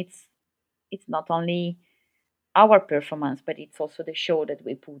 And it's not only our performance, but it's also the show that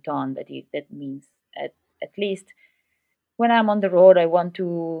we put on, that means at least when I'm on the road, I want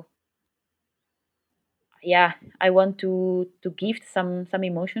to, yeah, I want to gift some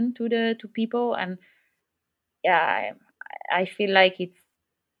emotion to people. And yeah, I feel like it's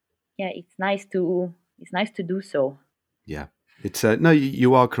nice to do so. Yeah, it's no,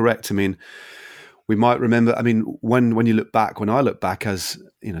 you are correct. I mean, we might remember. I mean, when you look back, when I look back as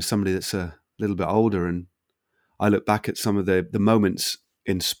somebody that's a little bit older, and I look back at some of the moments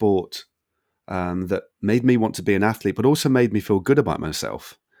in sport that made me want to be an athlete, but also made me feel good about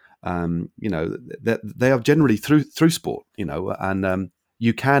myself. That they are generally through sport, and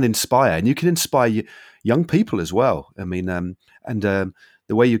you can inspire, and you can inspire young people as well. I mean, and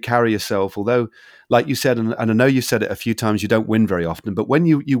the way you carry yourself, although, like you said, and I know you've said it a few times, you don't win very often, but when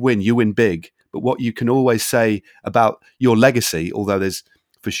you win big. But what you can always say about your legacy, although there's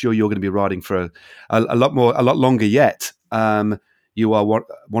for sure you're going to be riding for a lot longer yet. You are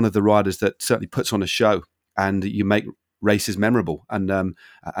one of the riders that certainly puts on a show, and you make races memorable, and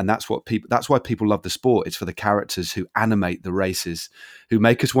that's why people love the sport. It's for the characters who animate the races, who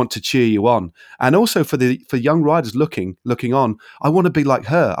make us want to cheer you on, and also for young riders looking on. I want to be like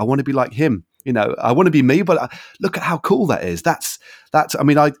her. I want to be like him. I want to be me, but look at how cool that is. That's. I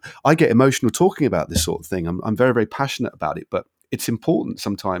mean, I get emotional talking about this sort of thing. I'm very, very passionate about it, but it's important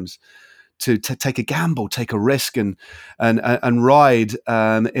sometimes to take a gamble, take a risk, and ride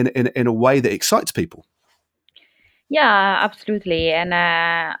in a way that excites people. Yeah, absolutely. And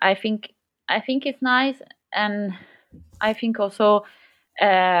I think it's nice. And I think also,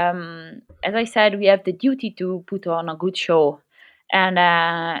 as I said, we have the duty to put on a good show. And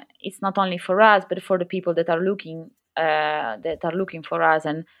it's not only for us, but for the people that are looking for us.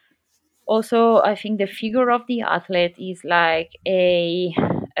 And also, I think the figure of the athlete is like a,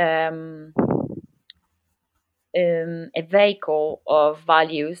 um, a vehicle of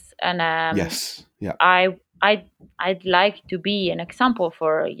values, and Yes. Yeah. I'd like to be an example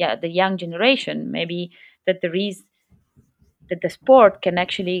for the young generation. Maybe that the sport can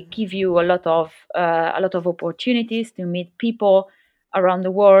actually give you a lot of opportunities to meet people around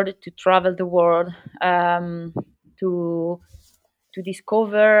the world, to travel the world, to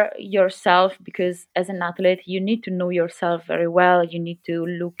discover yourself, because as an athlete you need to know yourself very well. You need to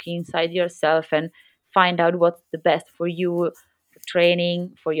look inside yourself and find out what's the best for you, for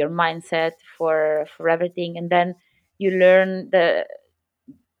training, for your mindset, for everything. And then you learn that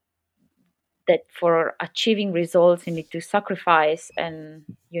for achieving results you need to sacrifice, and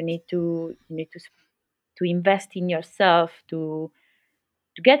you need to invest in yourself to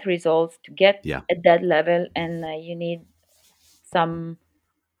get results, to get Yeah. at that level. And you need some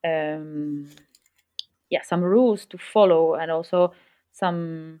um, some rules to follow, and also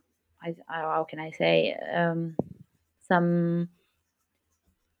some how can I say, some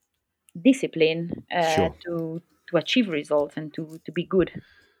discipline Sure. to achieve results and to be good.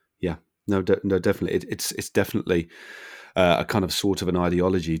 Yeah. No, no, definitely. It's definitely a kind of sort of an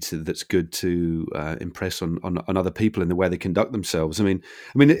ideology that's good to impress on other people in the way they conduct themselves.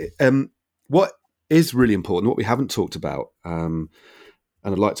 What is really important, what we haven't talked about, and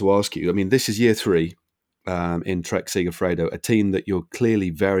I'd like to ask you. I mean, this is year 3 in Trek Segafredo, a team that you're clearly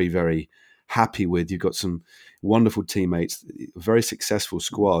very, very happy with. You've got some wonderful teammates, a very successful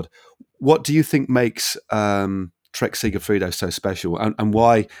squad. What do you think makes Trek Segafredo so special, and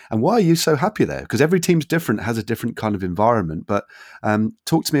why are you so happy there? Because every team's different, has a different kind of environment. But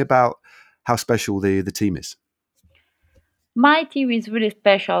talk to me about how special the team is. My team is really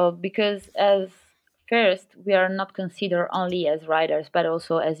special because, as first, we are not considered only as riders but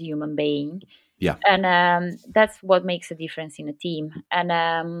also as human beings, Yeah, and that's what makes a difference in a team. And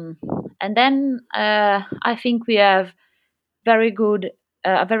then I think we have very good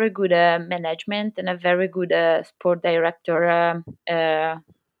a very good management and a very good sport director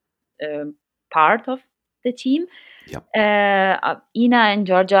um, part of the team. yeah, Ina and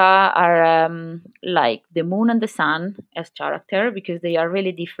Georgia are like the moon and the sun as character, because they are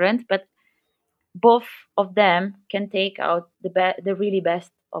really different, but both of them can take out the really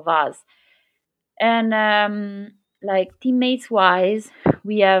best of us. And like teammates wise,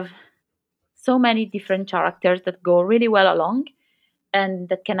 we have so many different characters that go really well along and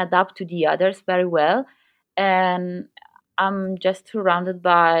that can adapt to the others very well. And I'm just surrounded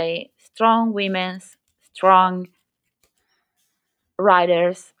by strong women, strong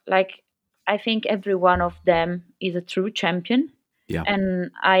riders. Like, I think every one of them is a true champion, yeah,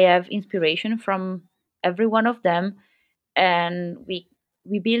 and I have inspiration from every one of them. And we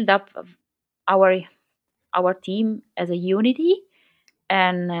build up our our team as a unity,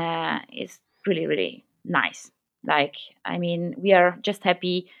 and it's really really nice. Like, I mean, we are just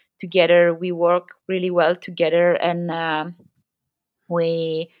happy together. We work really well together, and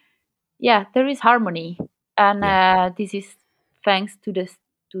we there is harmony. And yeah. this is thanks to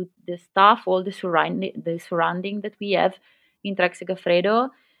the staff, all the surrounding that we have in Trek Segafredo.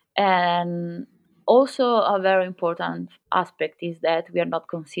 And also a very important aspect is that we are not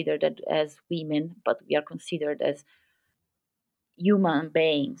considered as women, but we are considered as human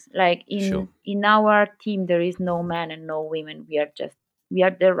beings. Like, Sure. in our team there is no men and no women. We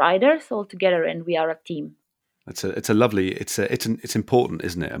are the riders all together, and we are a team. It's a lovely. It's important,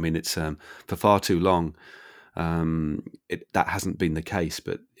 isn't it? I mean, it's for far too long. That hasn't been the case,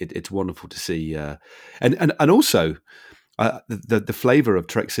 but it's wonderful to see, and also the flavour of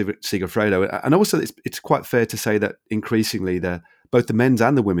Trek Segafredo, and also it's quite fair to say that increasingly both the men's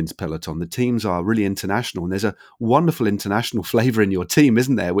and the women's peloton, the teams are really international, and there's a wonderful international flavour in your team,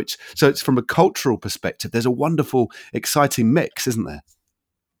 isn't there? So it's from a cultural perspective, there's a wonderful, exciting mix, isn't there?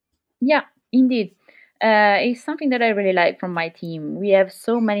 Yeah, indeed. It's something that I really like from my team. We have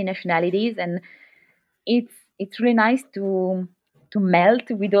so many nationalities, and it's really nice to melt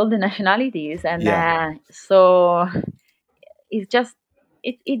with all the nationalities. And Yeah, so it's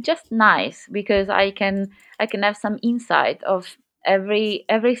just nice, because I can have some insight of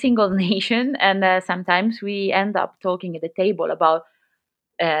every single nation. And sometimes we end up talking at the table about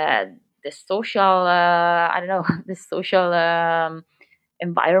uh, the social I don't know, the social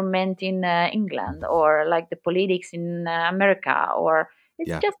environment in England, or like the politics in America. Or it's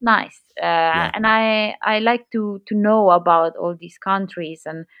yeah, just nice. yeah, And I like to know about all these countries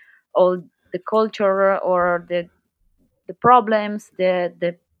and all the culture, or the problems,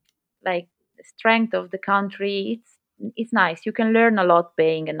 the like the strength of the country. It's nice. You can learn a lot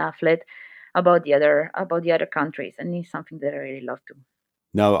being an athlete about the other countries, and it's something that I really love to.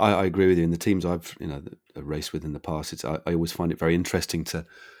 No, I agree with you. In the teams I've raced with in the past, I always find it very interesting to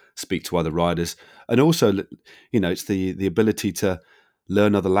speak to other riders, and also it's the ability to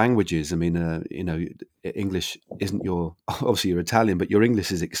learn other languages. I mean, English isn't your obviously you're Italian, but your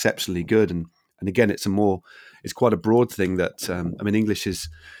English is exceptionally good, and again, it's quite a broad thing that English is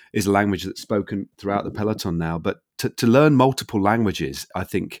a language that's spoken throughout the peloton now, but to learn multiple languages, I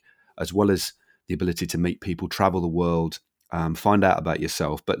think, as well as the ability to meet people, travel the world. Find out about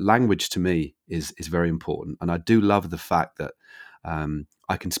yourself, but language to me is very important, and I do love the fact that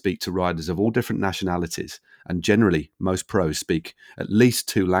I can speak to riders of all different nationalities, and generally most pros speak at least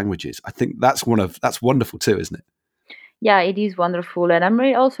 2 languages. I think that's wonderful too, isn't it? Yeah, it is wonderful, and I'm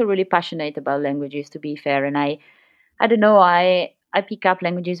also really passionate about languages. To be fair, and I don't know, I pick up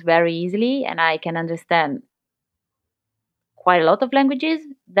languages very easily, and I can understand quite a lot of languages.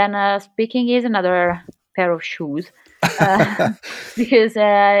 Then speaking is another pair of shoes. Because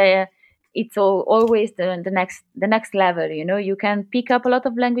it's always the next level. You can pick up a lot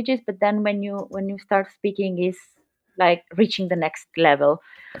of languages, but then when you start speaking, is like reaching the next level.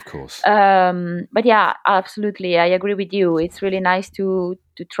 Of course. But yeah, absolutely, I agree with you. It's really nice to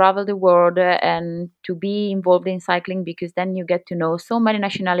travel the world and to be involved in cycling, because then you get to know so many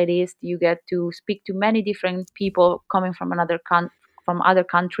nationalities. You get to speak to many different people coming from from other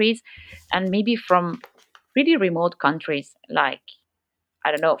countries, and maybe from really remote countries. Like,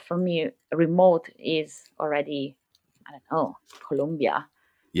 I don't know, for me, remote is already, I don't know, Colombia.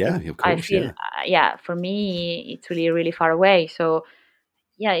 Yeah, of course. I feel, for me, it's really, really far away. So,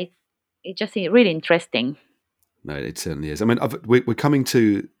 yeah, it's just really interesting. No, it certainly is. I mean, we're coming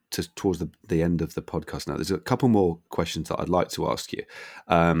towards the end of the podcast now. There's a couple more questions that I'd like to ask you.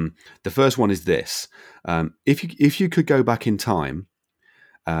 The first one is this: if you could go back in time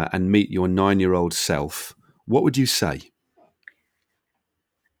and meet your 9-year-old self, what would you say?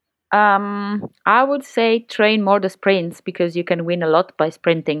 I would say train more the sprints, because you can win a lot by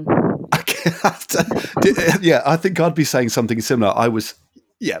sprinting. Yeah, I think I'd be saying something similar. I was,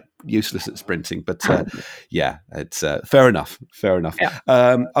 useless at sprinting, but it's fair enough.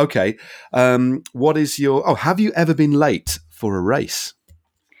 Yeah. Okay. What is your? Have you ever been late for a race?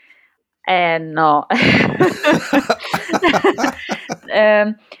 No.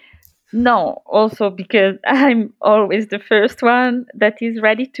 No, also because I'm always the first one that is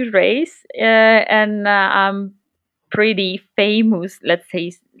ready to race, and I'm pretty famous, let's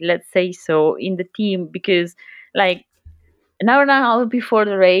say so, in the team, because like an hour and a half before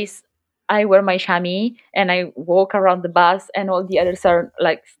the race, I wear my chamois and I walk around the bus, and all the others are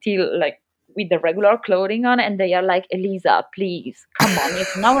like still like with the regular clothing on, and they are like, Elisa, please come on,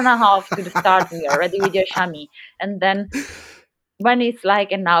 it's an hour and a half to the start, and you're ready with your chamois. And then when it's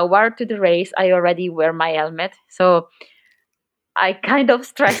like an hour to the race, I already wear my helmet. So I kind of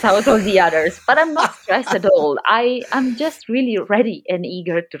stress out all the others, but I'm not stressed at all. I'm just really ready and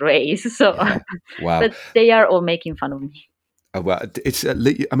eager to race. So, wow. But they are all making fun of me. Well, it's. I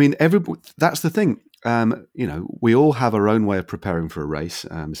mean, that's the thing. We all have our own way of preparing for a race,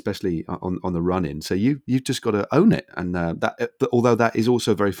 especially on the run-in. So you've just got to own it, and that. Although that is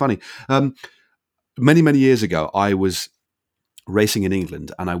also very funny. Many years ago, I was racing in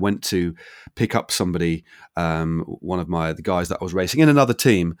England, and I went to pick up somebody, one of the guys that I was racing in another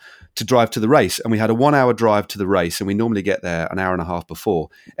team, to drive to the race, and we had a 1-hour drive to the race, and we normally get there an hour and a half before.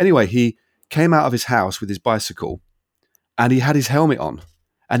 Anyway, he came out of his house with his bicycle, and he had his helmet on,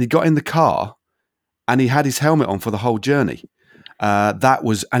 and he got in the car, and he had his helmet on for the whole journey. And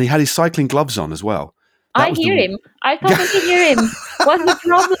he had his cycling gloves on as well. I hear him. I totally hear him. What's the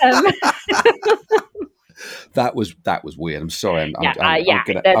problem? That was weird. I'm sorry.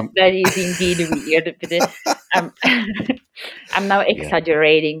 That is indeed weird. But, I'm now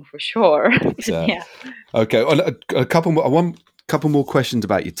exaggerating for sure. Okay. A couple more questions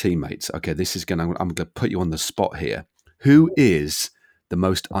about your teammates. Okay, I'm going to put you on the spot here. Who is the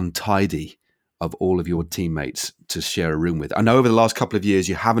most untidy of all of your teammates to share a room with? I know over the last couple of years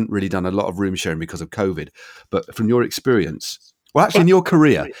you haven't really done a lot of room sharing because of COVID, but from your experience, well, actually in your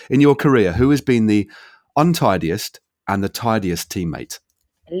career, who has been the untidiest and the tidiest teammate?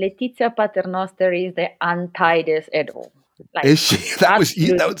 Letizia Paternoster is the untidiest at all. Like, is she? That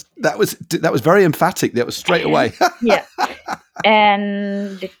was very emphatic. That was straight away. Yeah.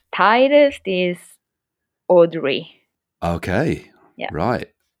 And the tidiest is Audrey. Okay. Yeah. Right.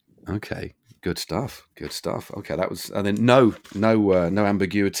 Okay. Good stuff. Okay, that was, and then no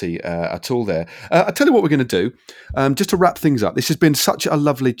ambiguity at all there. I'll tell you what we're going to do, just to wrap things up. This has been such a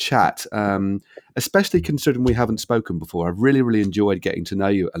lovely chat, especially considering we haven't spoken before. I've really enjoyed getting to know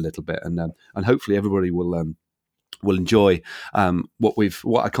you a little bit, and hopefully everybody will will enjoy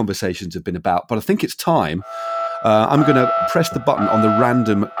what our conversations have been about. But I think it's time. I'm going to press the button on the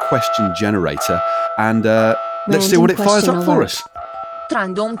random question generator, and let's see what it fires up for us.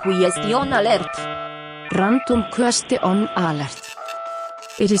 Random question alert. Random question alert.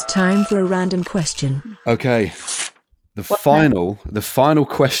 It is time for a random question. Okay. The final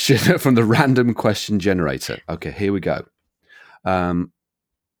question from the random question generator. Okay, here we go.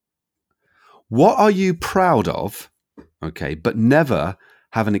 What are you proud of? Okay, but never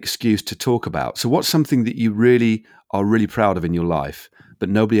have an excuse to talk about. So what's something that you really are really proud of in your life, but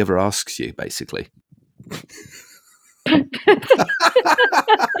nobody ever asks you, basically?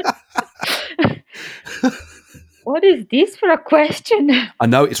 What is this for a question? I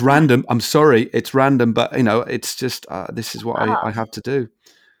know it's random. I'm sorry, it's random, but it's just this is what I have to do.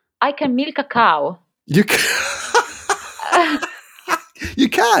 I can milk a cow. You can.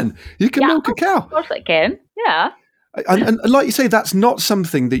 You can milk a cow. Of course I can. Yeah. And like you say, that's not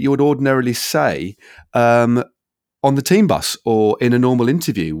something that you would ordinarily say on the team bus or in a normal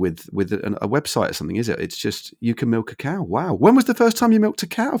interview with a website or something, is it? It's just you can milk a cow. Wow. When was the first time you milked a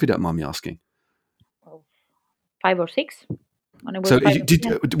cow, if you don't mind me asking? 5 or 6. When I was so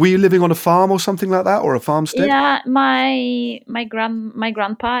were you living on a farm or something like that, or a farmstead? Yeah, my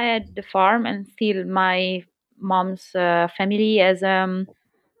grandpa had the farm, and still my mom's family has a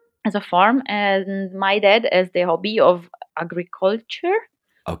farm, and my dad has the hobby of agriculture.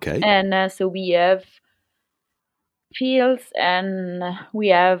 Okay. And so we have fields, and we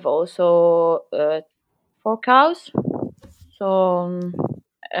have also 4 cows. So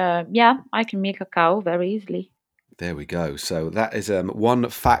I can milk a cow very easily. There we go. So that is one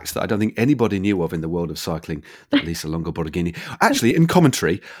fact that I don't think anybody knew of in the world of cycling, that Lisa Longo Borghini. Actually, in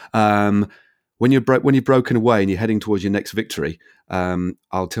commentary, when you've broken away and you're heading towards your next victory,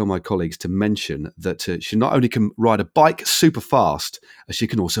 I'll tell my colleagues to mention that she not only can ride a bike super fast, as she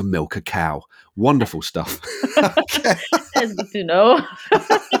can also milk a cow. Wonderful stuff. That's good to know.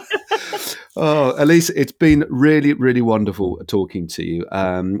 Oh, Elise, it's been really, really wonderful talking to you.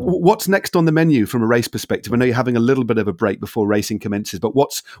 What's next on the menu from a race perspective? I know you're having a little bit of a break before racing commences, but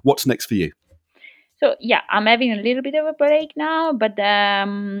what's next for you? So, I'm having a little bit of a break now, but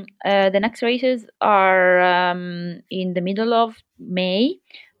the next races are in the middle of May.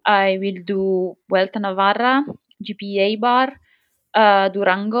 I will do Vuelta Navarra, GP Eibar,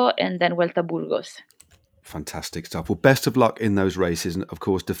 Durango, and then Vuelta Burgos. Fantastic stuff. Well, best of luck in those races, and of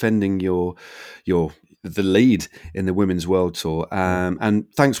course, defending the lead in the Women's World Tour. And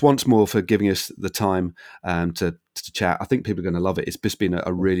thanks once more for giving us the time to chat. I think people are going to love it. It's just been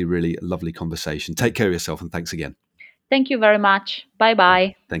a really, really lovely conversation. Take care of yourself, and thanks again. Thank you very much.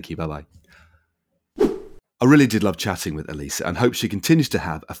 Bye-bye. Thank you. Bye-bye. I really did love chatting with Elisa, and hope she continues to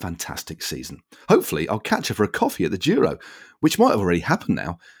have a fantastic season. Hopefully, I'll catch her for a coffee at the Giro, which might have already happened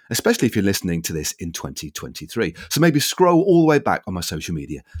now, especially if you're listening to this in 2023. So maybe scroll all the way back on my social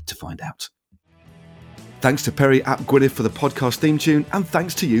media to find out. Thanks to Perry Ap Gwynedd for the podcast theme tune, and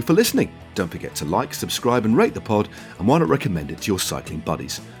thanks to you for listening. Don't forget to like, subscribe and rate the pod, and why not recommend it to your cycling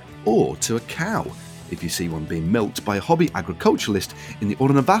buddies? Or to a cow, if you see one being milked by a hobby agriculturalist in the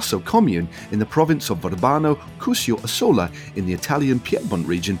Ornavaso commune in the province of Verbano Cusio Asola in the Italian Piedmont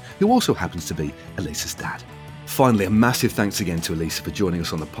region, who also happens to be Elisa's dad. Finally, a massive thanks again to Elisa for joining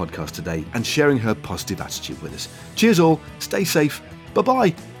us on the podcast today and sharing her positive attitude with us. Cheers all, stay safe,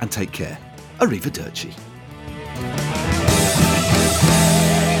 bye-bye, and take care. Arrivederci.